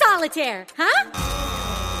 Computer solitaire, huh?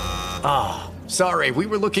 Ah, sorry, we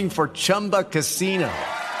were looking for Chumba Casino.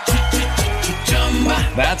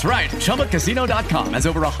 That's right. ChumbaCasino.com has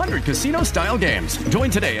over 100 casino-style games.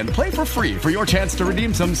 Join today and play for free for your chance to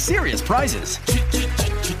redeem some serious prizes.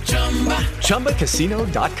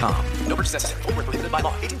 ChumbaCasino.com. No purchase necessary. Void where prohibited by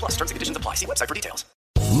law. 18+ terms and conditions apply. See website for details.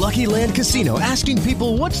 Lucky Land Casino, asking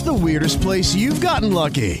people, what's the weirdest place you've gotten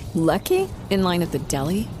lucky? Lucky? In line at the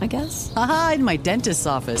deli, I guess? Aha, in my dentist's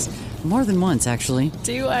office. More than once, actually.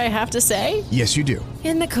 Do I have to say? Yes, you do.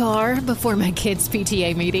 In the car before my kids'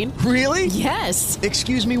 PTA meeting. Really? Yes.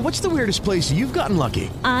 Excuse me, what's the weirdest place you've gotten lucky?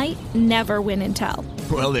 I never win and tell.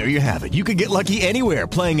 Well, there you have it. You can get lucky anywhere,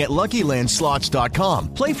 playing at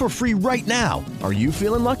LuckyLandSlots.com. Play for free right now. Are you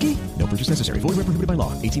feeling lucky? No purchase necessary. Void where prohibited by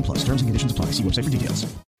law. 18+. Terms and conditions apply. See website for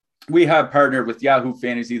details. We have partnered with Yahoo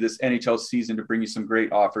Fantasy this NHL season to bring you some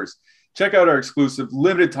great offers. Check out our exclusive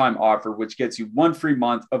limited time offer, which gets you 1 free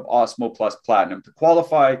month of Osmo Plus Platinum. To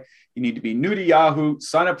qualify, you need to be new to Yahoo,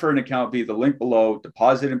 sign up for an account via the link below,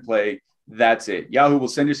 deposit and play. That's it. Yahoo will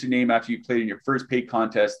send us your name after you played in your first paid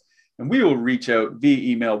contest, and we will reach out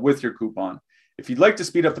via email with your coupon. If you'd like to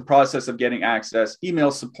speed up the process of getting access,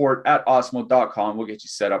 email support@osmo.com. We'll get you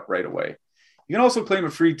set up right away. You can also claim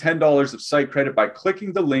a free $10 of site credit by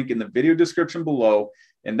clicking the link in the video description below,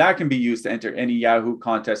 and that can be used to enter any Yahoo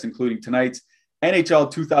contest, including tonight's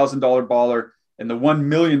NHL $2,000 baller and the $1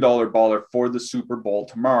 million baller for the Super Bowl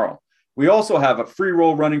tomorrow. We also have a free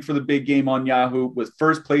roll running for the big game on Yahoo, with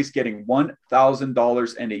first place getting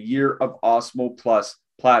 $1,000 and a year of Osmo Plus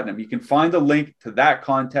Platinum. You can find the link to that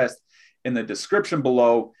contest in the description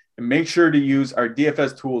below, and make sure to use our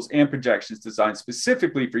DFS tools and projections designed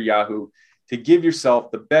specifically for Yahoo to give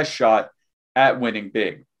yourself the best shot at winning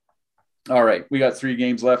big. All right, we got 3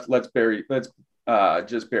 games left. Let's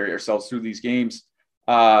just bury ourselves through these games.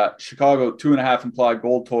 Chicago 2.5 implied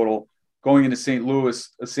goal total. going into St. Louis.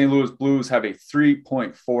 The St. Louis Blues have a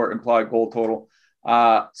 3.4 implied goal total.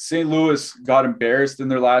 St. Louis got embarrassed in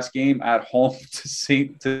their last game at home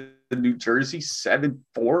to New Jersey,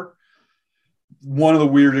 7-4. One of the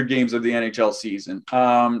weirder games of the NHL season.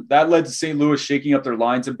 That led to St. Louis shaking up their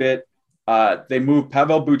lines a bit. They moved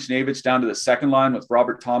Pavel Buchnevich down to the second line with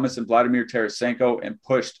Robert Thomas and Vladimir Tarasenko and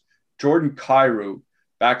pushed Jordan Kyrou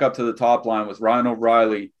back up to the top line with Ryan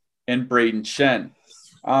O'Reilly and Braden Shen.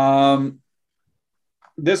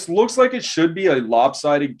 This looks like it should be a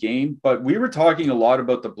lopsided game, but we were talking a lot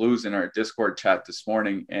about the Blues in our Discord chat this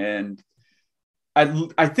morning, and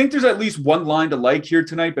I think there's at least one line to like here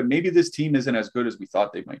tonight, but maybe this team isn't as good as we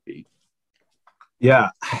thought they might be. Yeah.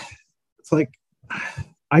 It's like,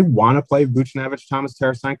 I want to play Buchnevich, Thomas,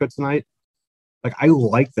 Tarasenko tonight. Like, I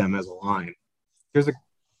like them as a line. There's a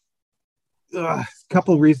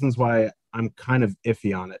couple of reasons why I'm kind of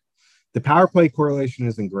iffy on it. The power play correlation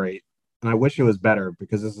isn't great, and I wish it was better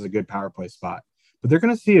because this is a good power play spot. But they're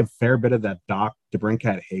going to see a fair bit of that Doc,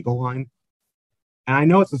 DeBrincat, Hagel line. And I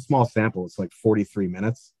know it's a small sample. It's like 43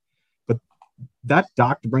 minutes. But that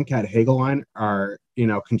Doc, DeBrincat, Hagel line are,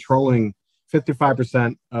 controlling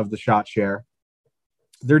 55% of the shot share.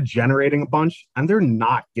 They're generating a bunch, and they're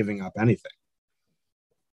not giving up anything.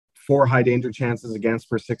 4 high danger chances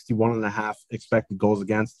against per 61.5 expected goals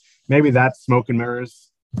against. Maybe that's smoke and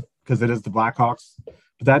mirrors because it is the Blackhawks.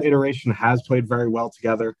 But that iteration has played very well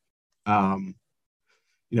together. They're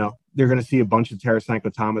going to see a bunch of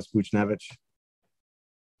Tarasenko, Thomas, Buchnevich.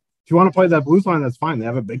 If you want to play that Blues line, that's fine. They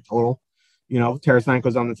have a big total.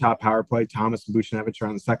 Tarasenko's on the top power play. Thomas and Buchnevich are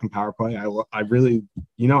on the second power play. I really,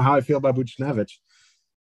 how I feel about Buchnevich.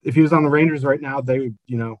 If he was on the Rangers right now, they'd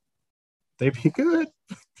be good.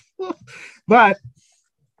 But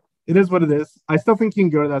it is what it is. I still think you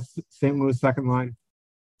can go to that St. Louis second line.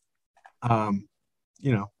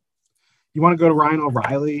 You want to go to Ryan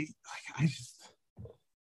O'Reilly.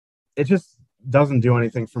 It just doesn't do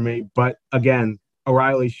anything for me. But again,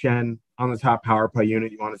 O'Reilly, Shen on the top power play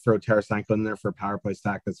unit. You want to throw Tarasenko in there for a power play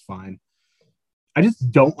stack. That's fine. I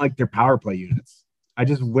just don't like their power play units. I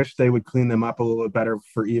just wish they would clean them up a little bit better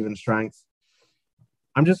for even strength.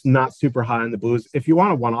 I'm just not super high on the Blues. If you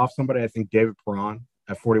want to one-off somebody, I think David Perron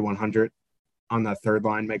at 4,100 on that third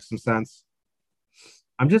line makes some sense.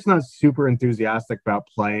 I'm just not super enthusiastic about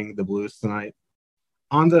playing the Blues tonight.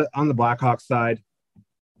 On the Blackhawks side,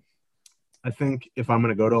 I think if I'm going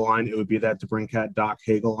to go to a line, it would be that DeBrincat, Doc,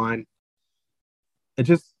 Hagel line. It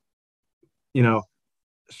just,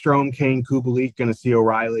 Strome, Kane, Kubalik, going to see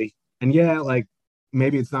O'Reilly. And yeah,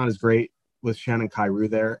 maybe it's not as great with Shannon Kyrou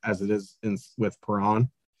there as it is with Perron.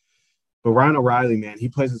 But Ryan O'Reilly, man, he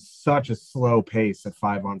plays at such a slow pace at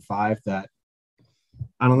 5-on-5 that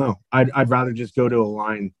I don't know. I'd rather just go to a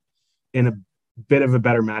line in a bit of a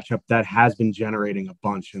better matchup that has been generating a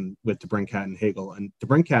bunch with DeBrincat and Hagel. And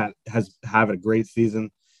DeBrincat has had a great season.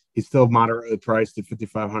 He's still moderately priced at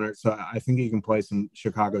 5,500. So I think he can play some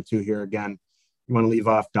Chicago too here again. You want to leave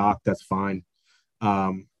off Doc, that's fine.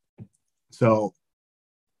 Hawks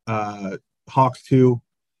 2,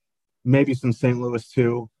 maybe some St. Louis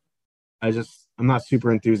 2. I'm not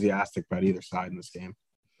super enthusiastic about either side in this game.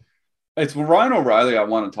 It's Ryan O'Reilly I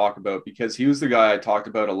want to talk about because he was the guy I talked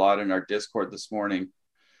about a lot in our Discord this morning.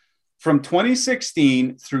 From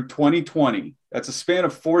 2016 through 2020, that's a span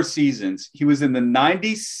of 4 seasons, he was in the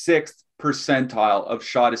 96th percentile of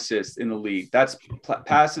shot assists in the league. That's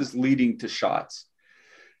passes leading to shots.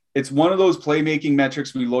 It's one of those playmaking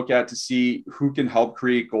metrics we look at to see who can help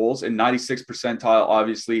create goals. And 96th percentile,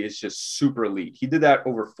 obviously, is just super elite. He did that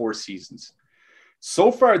over 4 seasons.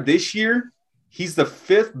 So far this year, he's the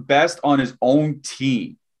 5th best on his own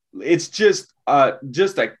team. It's just a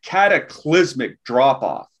cataclysmic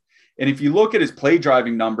drop-off. And if you look at his play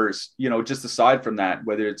driving numbers, just aside from that,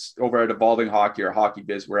 whether it's over at Evolving Hockey or Hockey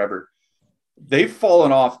Biz, wherever, they've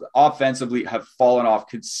fallen off offensively, have fallen off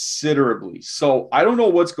considerably. So I don't know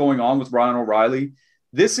what's going on with Ryan O'Reilly.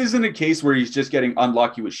 This isn't a case where he's just getting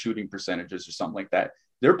unlucky with shooting percentages or something like that.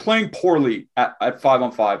 They're playing poorly at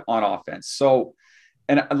 5-on-5 on offense. So,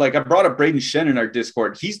 and I brought up Braden Shen in our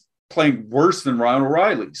Discord. He's playing worse than Ryan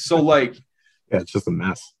O'Reilly. So yeah, it's just a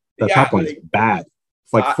mess. That top line is bad.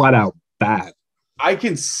 It's flat out bad. I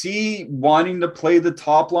can see wanting to play the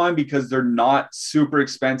top line because they're not super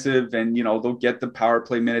expensive and, they'll get the power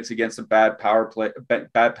play minutes against a bad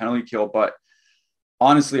bad penalty kill. But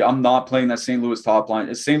honestly, I'm not playing that St. Louis top line.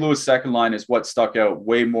 The St. Louis second line is what stuck out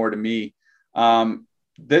way more to me.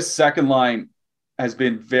 This second line has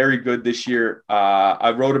been very good this year.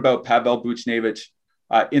 I wrote about Pavel Buchnevich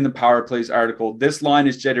in the Power Plays article. This line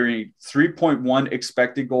is generating 3.1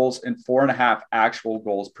 expected goals and 4.5 actual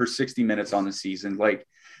goals per 60 minutes on the season. Like,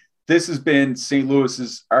 this has been St.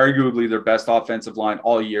 Louis's arguably their best offensive line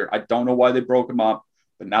all year. I don't know why they broke them up,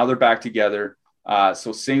 but now they're back together.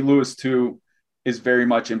 So St. Louis too is very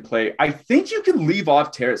much in play. I think you can leave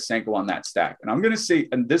off Tarasenko on that stack. And I'm going to say,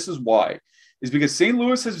 and this is why, is because St.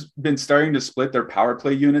 Louis has been starting to split their power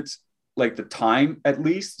play units, like the time at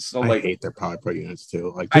least. So I hate their power play units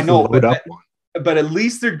too. Like, I know, but at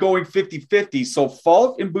least they're going 50-50. So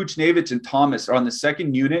Falk and Buchnevich and Thomas are on the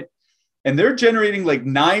second unit, and they're generating like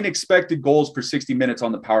 9 expected goals per 60 minutes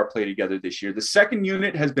on the power play together this year. The second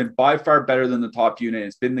unit has been by far better than the top unit.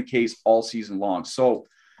 It's been the case all season long. So,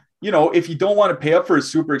 you know, if you don't want to pay up for a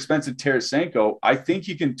super expensive Tarasenko, I think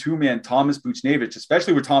you can two-man Thomas Buchnevich,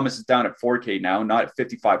 especially where Thomas is down at 4K now, not at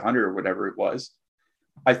 5,500 or whatever it was.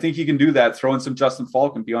 I think you can do that, throw in some Justin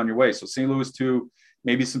Falk and be on your way. So St. Louis 2,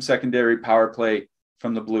 maybe some secondary power play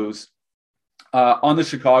from the Blues. On the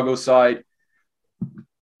Chicago side,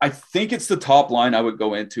 I think it's the top line I would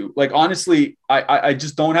go into. Like, honestly, I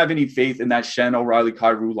just don't have any faith in that Shen, O'Reilly,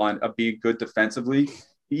 Kyrou line of being good defensively,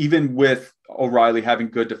 even with O'Reilly having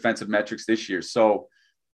good defensive metrics this year. So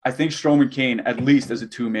I think Strome and Kane, at least as a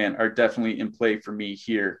two-man, are definitely in play for me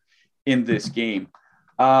here in this game.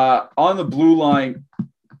 On the blue line,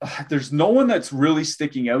 there's no one that's really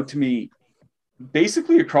sticking out to me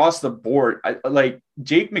basically across the board. Like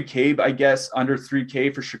Jake McCabe, I guess, under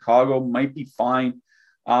 3K for Chicago might be fine.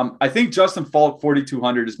 I think Justin Falk,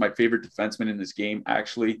 4,200, is my favorite defenseman in this game,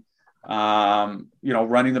 actually. You know,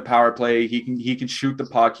 running the power play, he can shoot the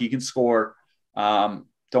puck, he can score. Don't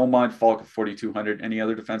mind Falk at 4,200. Any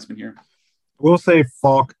other defenseman here? We'll say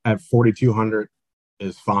Falk at 4,200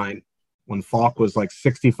 is fine. When Falk was like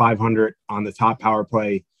 6,500 on the top power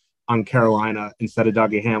play on Carolina instead of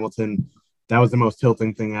Dougie Hamilton, that was the most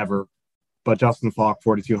tilting thing ever. But Justin Falk,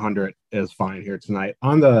 4,200 is fine here tonight.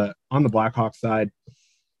 On the Blackhawks side,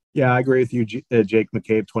 yeah, I agree with you. Jake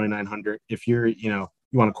McCabe, 2,900. If you're, you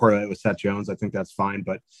want to correlate with Seth Jones, I think that's fine.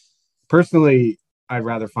 But personally, I'd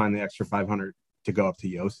rather find the extra 500 to go up to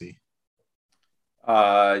Yossi.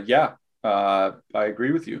 Yeah, I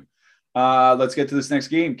agree with you. Let's get to this next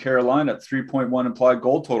game. Carolina, 3.1 implied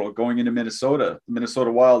goal total going into Minnesota. The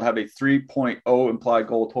Minnesota Wild have a 3.0 implied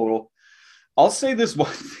goal total. I'll say this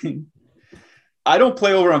one thing. I don't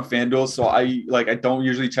play over on FanDuel, so I don't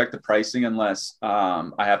usually check the pricing unless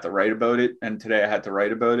I have to write about it. And today I had to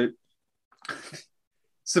write about it.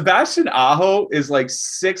 Sebastian Aho is like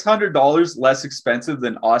 $600 less expensive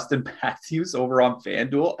than Austin Matthews over on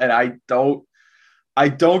FanDuel, and I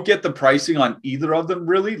don't get the pricing on either of them,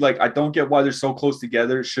 really. Like, I don't get why they're so close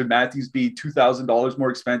together. Should Matthews be $2,000 more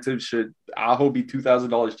expensive? Should Aho be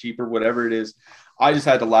 $2,000 cheaper? Whatever it is. I just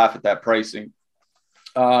had to laugh at that pricing.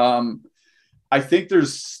 I think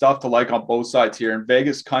there's stuff to like on both sides here, and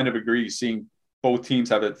Vegas kind of agrees, seeing both teams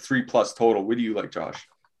have a 3+ total. What do you like, Josh?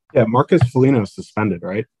 Yeah, Marcus Foligno is suspended,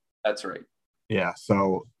 right? That's right. Yeah,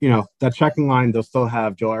 so, that checking line, they'll still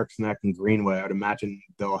have Joel Eriksson and Greenway. I would imagine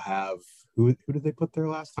they'll have – who did they put there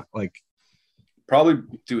last time? Like, probably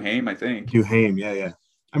Duhaime, I think. Duhaime, yeah.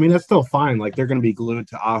 I mean, that's still fine. Like, they're going to be glued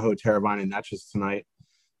to Aho, Teravainen, and Netsch's tonight.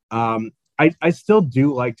 I still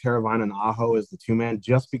do like Teravainen and Aho as the two-man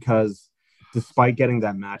just because despite getting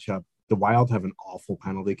that matchup, the Wild have an awful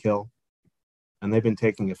penalty kill, and they've been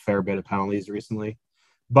taking a fair bit of penalties recently.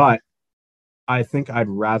 But I think I'd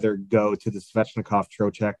rather go to the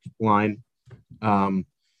Svechnikov-Trocheck line.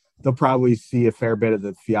 They'll probably see a fair bit of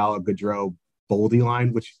the Fiala-Gaudreau-Boldy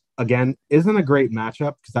line, which, again, isn't a great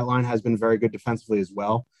matchup because that line has been very good defensively as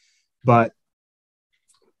well. But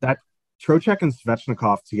that Trocheck and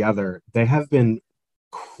Svechnikov together, they have been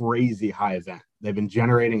crazy high event. They've been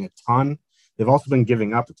generating a ton. They've also been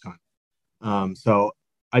giving up a ton. So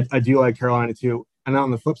I do like Carolina too. And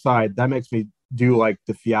on the flip side, that makes me do like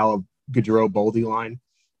the Fiala-Gaudreau-Boldy line.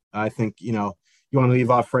 I think, you want to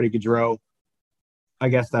leave off Freddie Gaudreau. I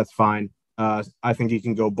guess that's fine. I think you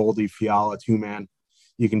can go Boldy, Fiala, two-man.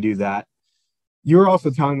 You can do that. You were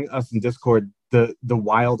also telling us in Discord the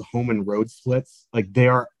Wild home and road splits. Like, they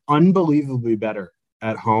are unbelievably better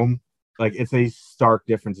at home. Like, it's a stark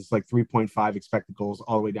difference. It's like 3.5 expected goals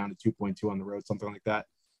all the way down to 2.2 on the road, something like that.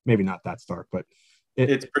 Maybe not that stark, but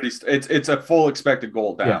it's a full expected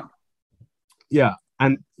goal down. Yeah.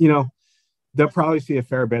 And, they'll probably see a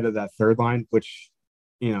fair bit of that third line, which,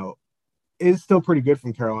 is still pretty good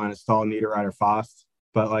from Carolina. Stahl, Niederreiter, Fost,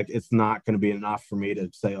 but like, it's not going to be enough for me to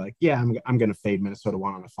say like, yeah, I'm going to fade Minnesota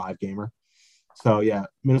 1 on a 5-gamer. So yeah,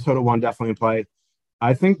 Minnesota 1 definitely in play.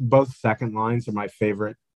 I think both second lines are my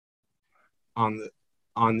favorite on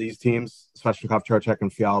on these teams, Svechnikov, Trocheck,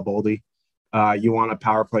 and Fiala-Boldy. You want to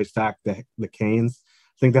power play stack the Canes.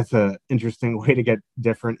 I think that's an interesting way to get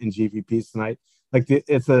different in GPPs tonight. Like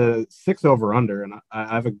it's a 6 over under, and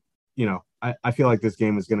I have I feel like this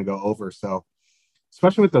game is going to go over. So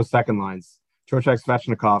especially with those second lines, Trocheck,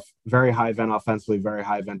 Svechnikov, very high event offensively, very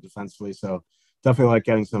high event defensively. So definitely like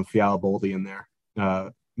getting some Fiala-Boldy in there.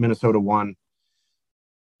 Minnesota won.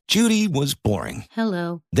 Judy was boring.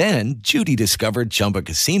 Hello. Then Judy discovered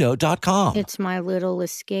ChumbaCasino.com. It's my little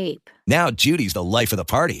escape. Now Judy's the life of the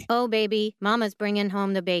party. Oh, baby, mama's bringing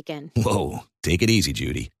home the bacon. Whoa, take it easy,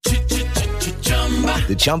 Judy.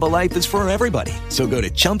 The Chumba life is for everybody. So go to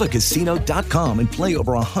ChumbaCasino.com and play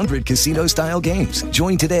over 100 casino-style games.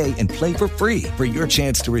 Join today and play for free for your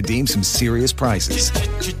chance to redeem some serious prizes.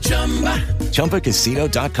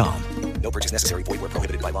 ChumbaCasino.com. No purchase necessary. Void where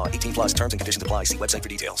prohibited by law. 18 plus terms and conditions apply. See website for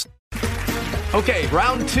details. Okay,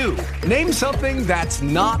 round 2. Name something that's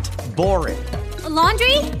not boring. A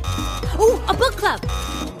laundry? Ooh, a book club.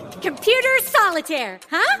 Computer solitaire,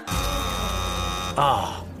 huh?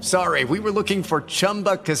 Ah, sorry, we were looking for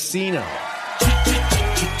Chumba Casino.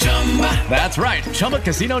 That's right,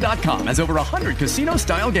 ChumbaCasino.com has over 100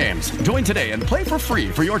 casino-style games. Join today and play for free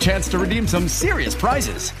for your chance to redeem some serious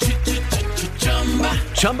prizes.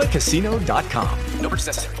 ChumbaCasino.com. No purchase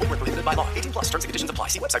necessary. Void where prohibited by law. 18 plus terms and conditions apply.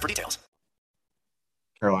 See website for details.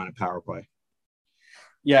 Carolina power play.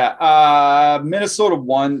 Yeah, Minnesota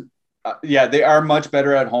won. They are much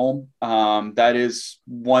better at home. That is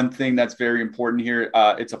one thing that's very important here.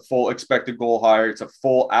 It's a full expected goal higher. It's a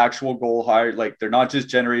full actual goal higher. Like they're not just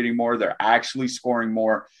generating more, they're actually scoring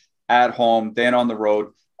more at home than on the road.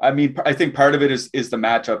 I mean, I think part of it is the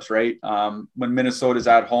matchups, right? When Minnesota's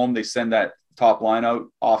at home, they send that top line out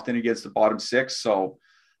often against the bottom 6. So,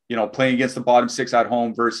 playing against the bottom 6 at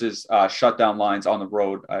home versus shutdown lines on the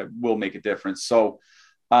road will make a difference. So,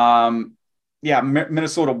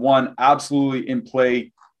 Minnesota won, absolutely in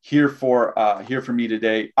play here for me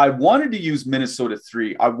today. I wanted to use Minnesota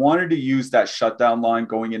 3. I wanted to use that shutdown line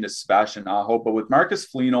going into Sebastian Aho, but with Marcus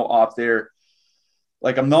Foligno off there,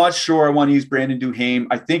 like I'm not sure I want to use Brandon Duhaime.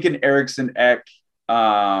 I think an Eriksson Ek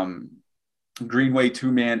Greenway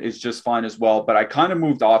 2-man is just fine as well, but I kind of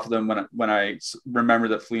moved off of them when I remember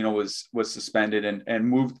that Foligno was suspended and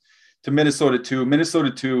moved to Minnesota 2.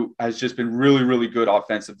 Minnesota 2 has just been really, really good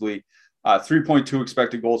offensively. 3.2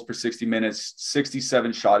 expected goals per 60 minutes,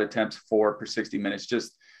 67 shot attempts per 60 minutes,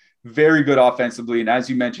 just very good offensively. And as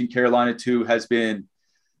you mentioned, Carolina 2 has been,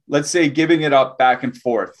 let's say, giving it up back and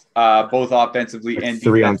forth, both offensively and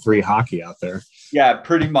 3-on-3 hockey out there. Yeah,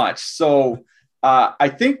 pretty much. So I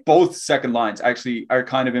think both second lines actually are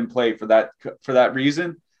kind of in play for that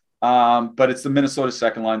reason. But it's the Minnesota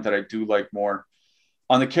second line that I do like more.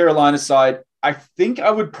 On the Carolina side, I think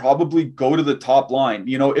I would probably go to the top line.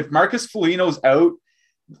 If Marcus Foligno's out,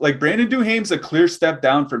 like Brandon Duhaime's a clear step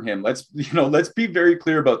down from him. Let's be very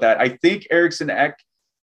clear about that. I think Eriksson Ek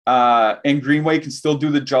and Greenway can still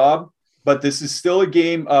do the job, but this is still a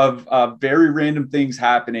game of very random things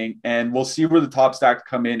happening, and we'll see where the top stacks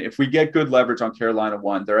come in. If we get good leverage on Carolina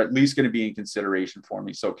 1, they're at least going to be in consideration for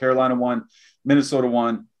me. So Carolina 1, Minnesota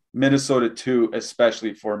 1, Minnesota 2,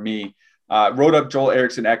 especially for me. Wrote up Joel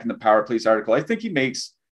Eriksson Ek in the Power Plays article. I think he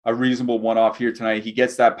makes a reasonable one-off here tonight. He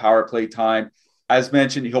gets that power play time. As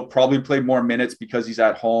mentioned, he'll probably play more minutes because he's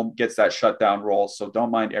at home, gets that shutdown role. So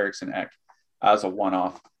don't mind Eriksson Ek as a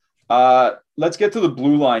one-off. Let's get to the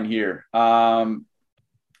blue line here.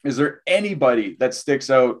 Is there anybody that sticks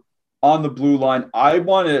out on the blue line?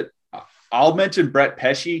 I'll mention Brett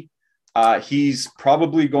Pesce. He's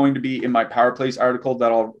probably going to be in my Power Plays article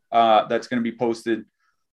that's going to be posted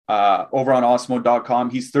over on Osmo.com.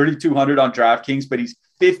 He's 3,200 on DraftKings, but he's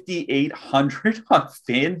 5,800 on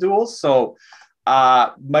FanDuel. So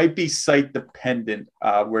might be site dependent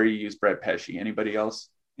where you use Brett Pesce. Anybody else?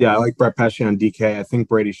 Yeah, I like Brett Pesce on DK. I think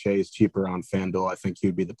Brady Shea is cheaper on FanDuel. I think he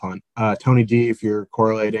would be the punt. Tony D, if you're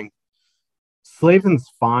correlating. Slavin's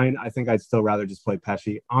fine. I think I'd still rather just play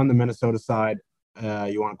Pesce. On the Minnesota side,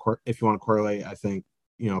 if you want to correlate, I think,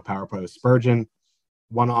 power play with Spurgeon.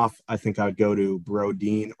 One off, I think I would go to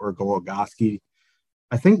Brodin or Goligoski.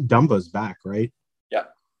 I think Dumba's back, right? Yeah.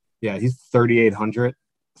 Yeah, he's 3,800.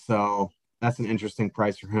 So that's an interesting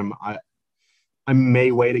price for him. I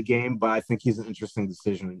may wait a game, but I think he's an interesting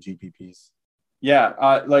decision in GPPs. Yeah,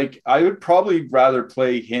 I would probably rather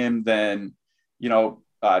play him than,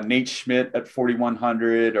 Nate Schmidt at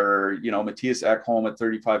 4,100 or, Matthias Ekholm at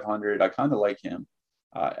 3,500. I kind of like him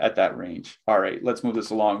at that range. All right, let's move this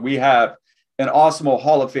along. We have an Osmo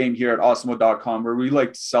Hall of Fame here at Osmo.com, where we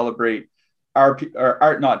like to celebrate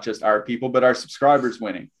not just our people, but our subscribers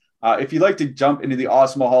winning. If you'd like to jump into the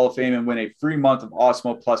Osmo Hall of Fame and win a free month of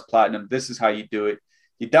Osmo Plus Platinum, this is how you do it.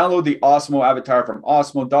 You download the Osmo avatar from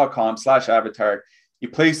osmo.com/avatar. You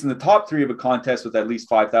place in the top 3 of a contest with at least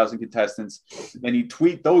 5,000 contestants. Then you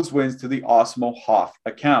tweet those wins to the Osmo Hoff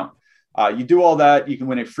account. You do all that, you can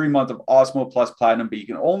win a free month of Osmo Plus Platinum, but you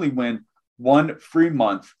can only win 1 free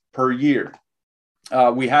month per year.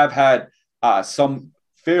 We have had some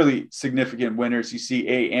fairly significant winners. You see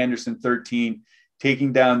A. Anderson 13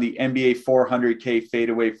 taking down the NBA 400K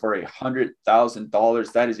fadeaway for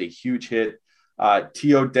 $100,000. That is a huge hit.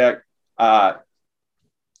 T.O. Deck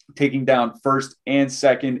taking down first and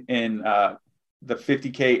second in the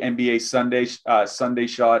 50K NBA Sunday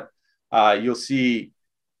shot. You'll see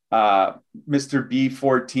Mr.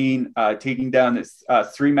 B14 taking down this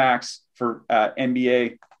 3 max for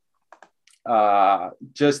NBA.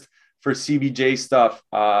 Just for CBJ stuff,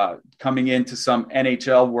 coming into some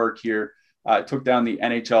NHL work here, took down the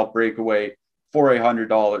NHL breakaway for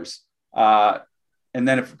 $100. And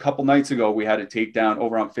then a couple nights ago, we had a takedown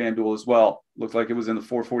over on FanDuel as well. Looked like it was in the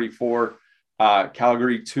 444,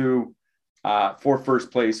 Calgary 2 for first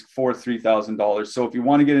place for $3,000. So if you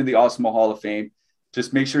want to get into the Osmo Hall of Fame,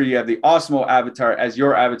 just make sure you have the Osmo avatar as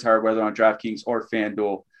your avatar, whether on DraftKings or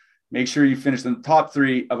FanDuel. Make sure you finish in the top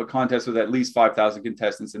 3 of a contest with at least 5,000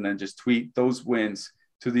 contestants, and then just tweet those wins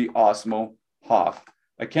to the Osmo Hoff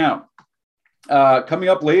account. Coming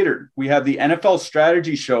up later, we have the NFL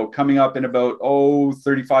Strategy Show coming up in about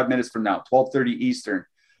 35 minutes from now, 12:30 Eastern.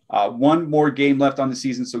 1 more game left on the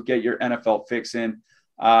season, so get your NFL fix in.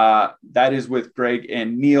 That is with Greg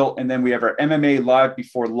and Neil. And then we have our MMA Live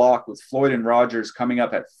Before Lock with Floyd and Rogers coming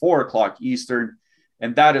up at 4 o'clock Eastern.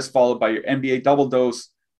 And that is followed by your NBA Double Dose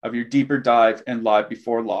of your Deeper Dive and Live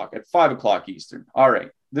Before Lock at 5 o'clock Eastern. All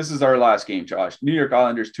right, this is our last game, Josh. New York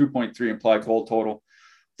Islanders 2.3 implied goal total.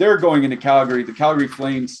 They're going into Calgary. The Calgary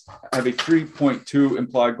Flames have a 3.2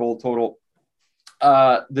 implied goal total.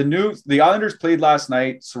 The Islanders played last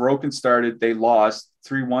night. Sorokin started. They lost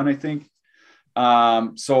 3-1, I think.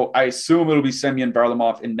 So I assume it'll be Semyon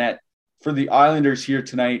Varlamov in net for the Islanders here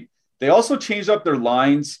tonight. They also changed up their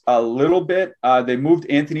lines a little bit. They moved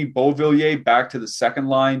Anthony Beauvillier back to the second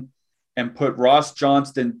line and put Ross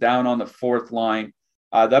Johnston down on the fourth line.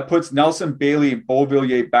 That puts Nelson Bailey and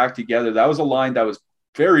Beauvillier back together. That was a line that was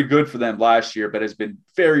very good for them last year, but has been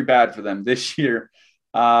very bad for them this year.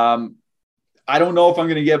 I don't know if I'm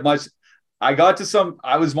going to get much. I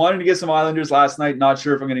was wanting to get some Islanders last night. Not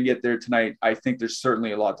sure if I'm going to get there tonight. I think there's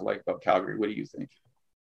certainly a lot to like about Calgary. What do you think?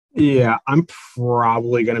 Yeah, I'm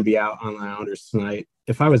probably going to be out on the Islanders tonight.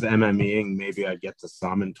 If I was MMEing, maybe I'd get to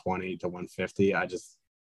some in 20 to 150.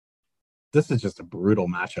 This is just a brutal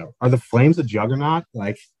matchup. Are the Flames a juggernaut?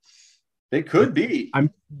 Like, they could be. I'm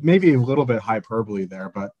maybe a little bit hyperbole there,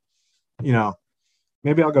 but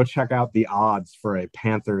maybe I'll go check out the odds for a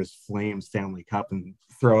Panthers Flames Stanley Cup and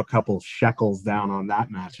throw a couple shekels down on that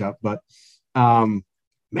matchup. But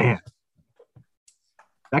man,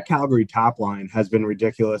 that Calgary top line has been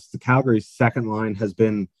ridiculous. The Calgary second line has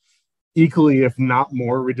been equally, if not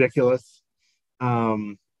more, ridiculous.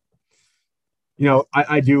 I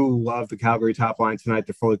do love the Calgary top line tonight.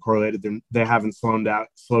 They're fully correlated. They haven't slowed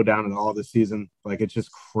down at all this season. Like, it's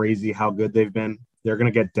just crazy how good they've been. They're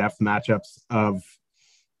going to get depth matchups of,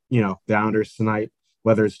 the Islanders tonight,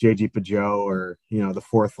 whether it's JG Pajot or, the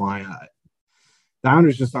fourth line. The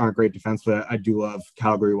Islanders just aren't great defense, but I do love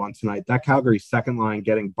Calgary one tonight. That Calgary second line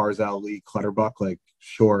getting Barzal, Lee, Clutterbuck,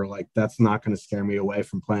 that's not going to scare me away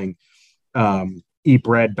from playing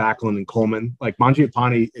Eat-Bread, Backlund, and Coleman. Like,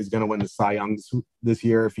 Mangiapane is going to win the Cy Young this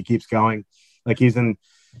year if he keeps going. Like, he's in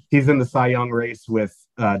the Cy Young race with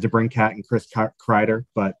DeBrincat and Chris Kreider,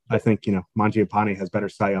 but I think Mangiapane has better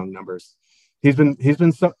Cy Young numbers. He's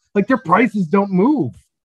been so, like, their prices don't move.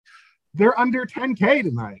 They're under 10K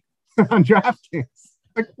tonight on DraftKings.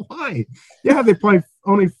 Like, why? Yeah, they play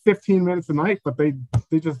only 15 minutes a night, but they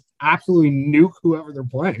just absolutely nuke whoever they're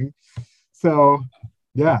playing. So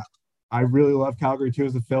yeah, I really love Calgary 2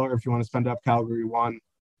 as a filler if you want to spend up Calgary 1.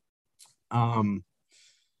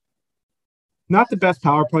 Not the best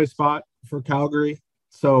power play spot for Calgary.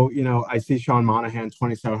 So, I see Sean Monahan,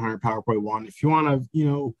 2,700 power play 1. If you want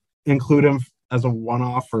to, include him as a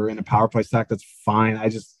one-off or in a power play stack, that's fine. I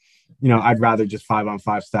just, I'd rather just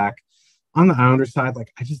 5-on-5 stack. On the Islanders side,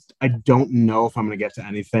 I don't know if I'm going to get to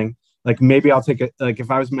anything. Like, maybe I'll take it. Like,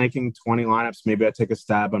 if I was making 20 lineups, maybe I'd take a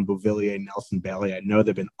stab on Beauvillier, Nelson Bailey. I know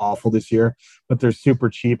they've been awful this year, but they're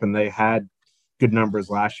super cheap and they had good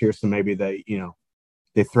numbers last year. So maybe they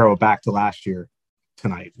throw it back to last year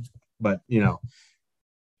tonight. But,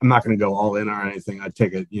 I'm not going to go all in or anything. I'd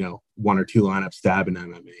take a, 1 or 2 lineup stab in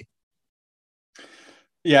MMA.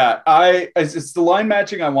 Yeah, it's the line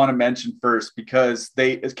matching I want to mention first because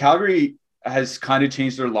Calgary has kind of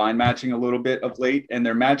changed their line matching a little bit of late, and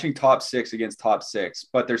they're matching top 6 against top 6,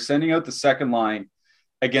 but they're sending out the second line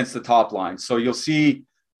against the top line. So you'll see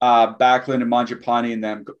Backlund and Mangiapane and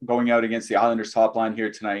them going out against the Islanders top line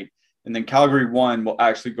here tonight. And then Calgary 1 will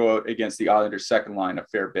actually go out against the Islanders second line a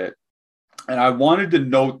fair bit. And I wanted to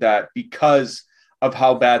note that because of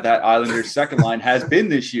how bad that Islanders second line has been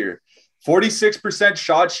this year. 46%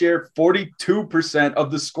 shot share, 42% of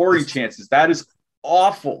the scoring chances. That is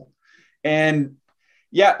awful. And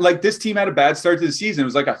yeah, like this team had a bad start to the season. It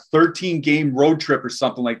was like a 13-game road trip or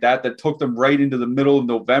something like that took them right into the middle of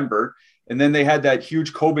November. And then they had that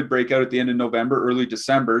huge COVID breakout at the end of November, early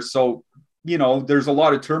December. So, there's a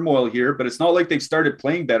lot of turmoil here, but it's not like they've started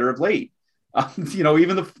playing better of late.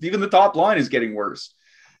 Even the top line is getting worse.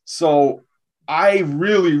 So I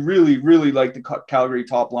really, really, really like the Calgary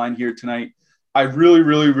top line here tonight. I really,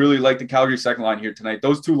 really, really like the Calgary second line here tonight.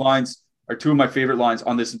 Those two lines are two of my favorite lines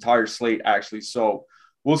on this entire slate, actually. So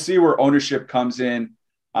we'll see where ownership comes in.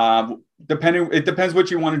 It depends what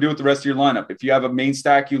you want to do with the rest of your lineup. If you have a main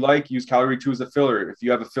stack you like, use Calgary 2 as a filler. If you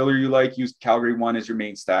have a filler you like, use Calgary 1 as your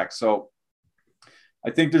main stack. So I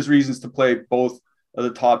think there's reasons to play both of the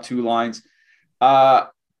top two lines.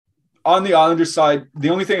 On the Islanders side, the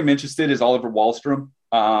only thing I'm interested in is Oliver Wahlstrom.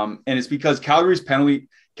 And it's because Calgary's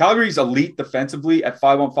elite defensively at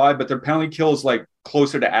 5-on-5, but their penalty kill is like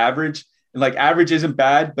closer to average. And like average isn't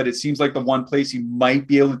bad, but it seems like the one place you might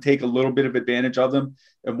be able to take a little bit of advantage of them.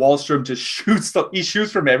 And Wahlstrom just shoots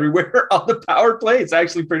from everywhere on the power play. It's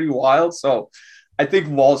actually pretty wild. So I think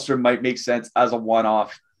Wahlstrom might make sense as a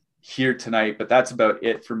one-off here tonight, but that's about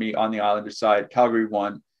it for me on the Islanders side. Calgary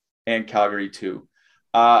 1 and Calgary 2.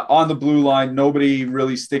 On the blue line, nobody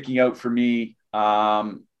really sticking out for me.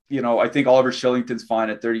 I think Oliver Shillington's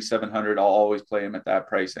fine at 3,700. I'll always play him at that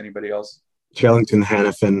price. Anybody else? Shillington,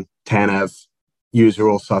 Hanifin, Tanev,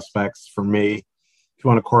 usual suspects for me. If you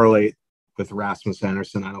want to correlate with Rasmus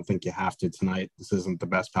Anderson, I don't think you have to tonight. This isn't the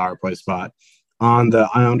best power play spot. On the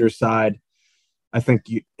Islanders side, I think,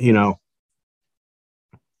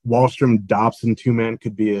 Wahlstrom, Dobson, 2-man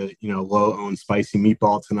could be a, low-owned spicy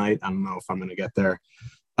meatball tonight. I don't know if I'm going to get there.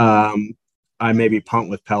 I maybe punt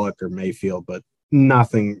with Pellick or Mayfield, but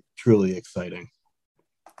nothing truly exciting.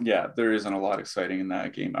 Yeah, there isn't a lot exciting in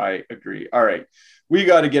that game. I agree. All right, we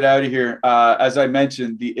got to get out of here. As I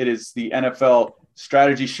mentioned, it is the NFL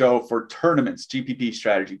strategy show for tournaments, GPP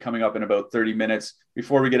strategy, coming up in about 30 minutes.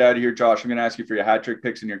 Before we get out of here, Josh, I'm going to ask you for your hat trick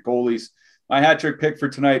picks and your goalies. My hat trick pick for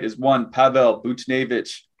tonight is 1, Pavel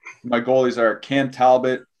Buchnevich. My goalies are Cam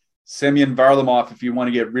Talbot, Semyon Varlamov, if you want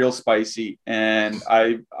to get real spicy. And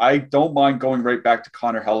I don't mind going right back to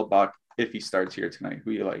Connor Hellebuck if he starts here tonight. Who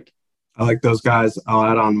you like? I like those guys. I'll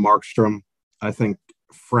add on Markstrom. I think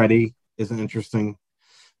Freddie is an interesting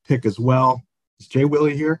pick as well. Is Jay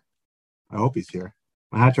Willie here? I hope he's here.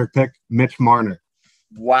 My hat trick pick, Mitch Marner.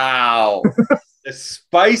 Wow. The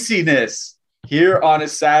spiciness here on a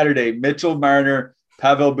Saturday. Mitchell Marner,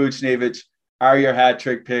 Pavel Buchnevich are your hat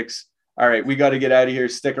trick picks. All right, we got to get out of here.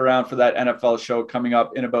 Stick around for that NFL show coming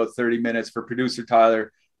up in about 30 minutes. For producer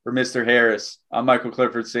Tyler, for Mr. Harris, I'm Michael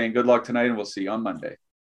Clifford saying good luck tonight, and we'll see you on Monday.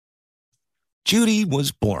 Judy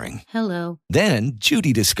was boring. Hello. Then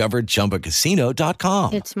Judy discovered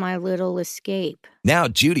ChumbaCasino.com. It's my little escape. Now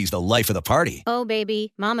Judy's the life of the party. Oh,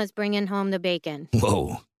 baby, mama's bringing home the bacon.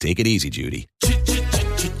 Whoa, take it easy, Judy.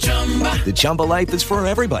 The Chumba life is for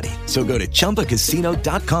everybody. So go to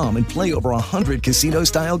ChumbaCasino.com and play over 100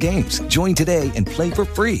 casino-style games. Join today and play for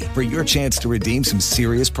free for your chance to redeem some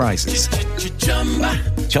serious prizes.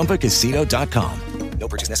 ChumbaCasino.com. No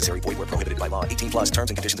purchase necessary. Void where prohibited by law. 18+ terms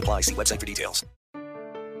and conditions apply. See website for details.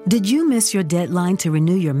 Did you miss your deadline to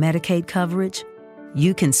renew your Medicaid coverage?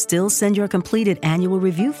 You can still send your completed annual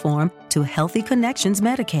review form to Healthy Connections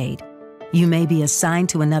Medicaid. You may be assigned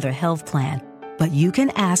to another health plan, but you can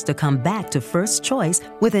ask to come back to First Choice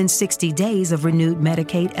within 60 days of renewed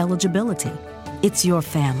Medicaid eligibility. It's your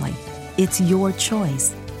family. It's your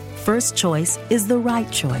choice. First Choice is the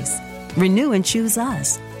right choice. Renew and choose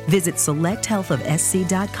us. Visit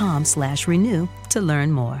selecthealthofsc.com/renew to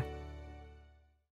learn more.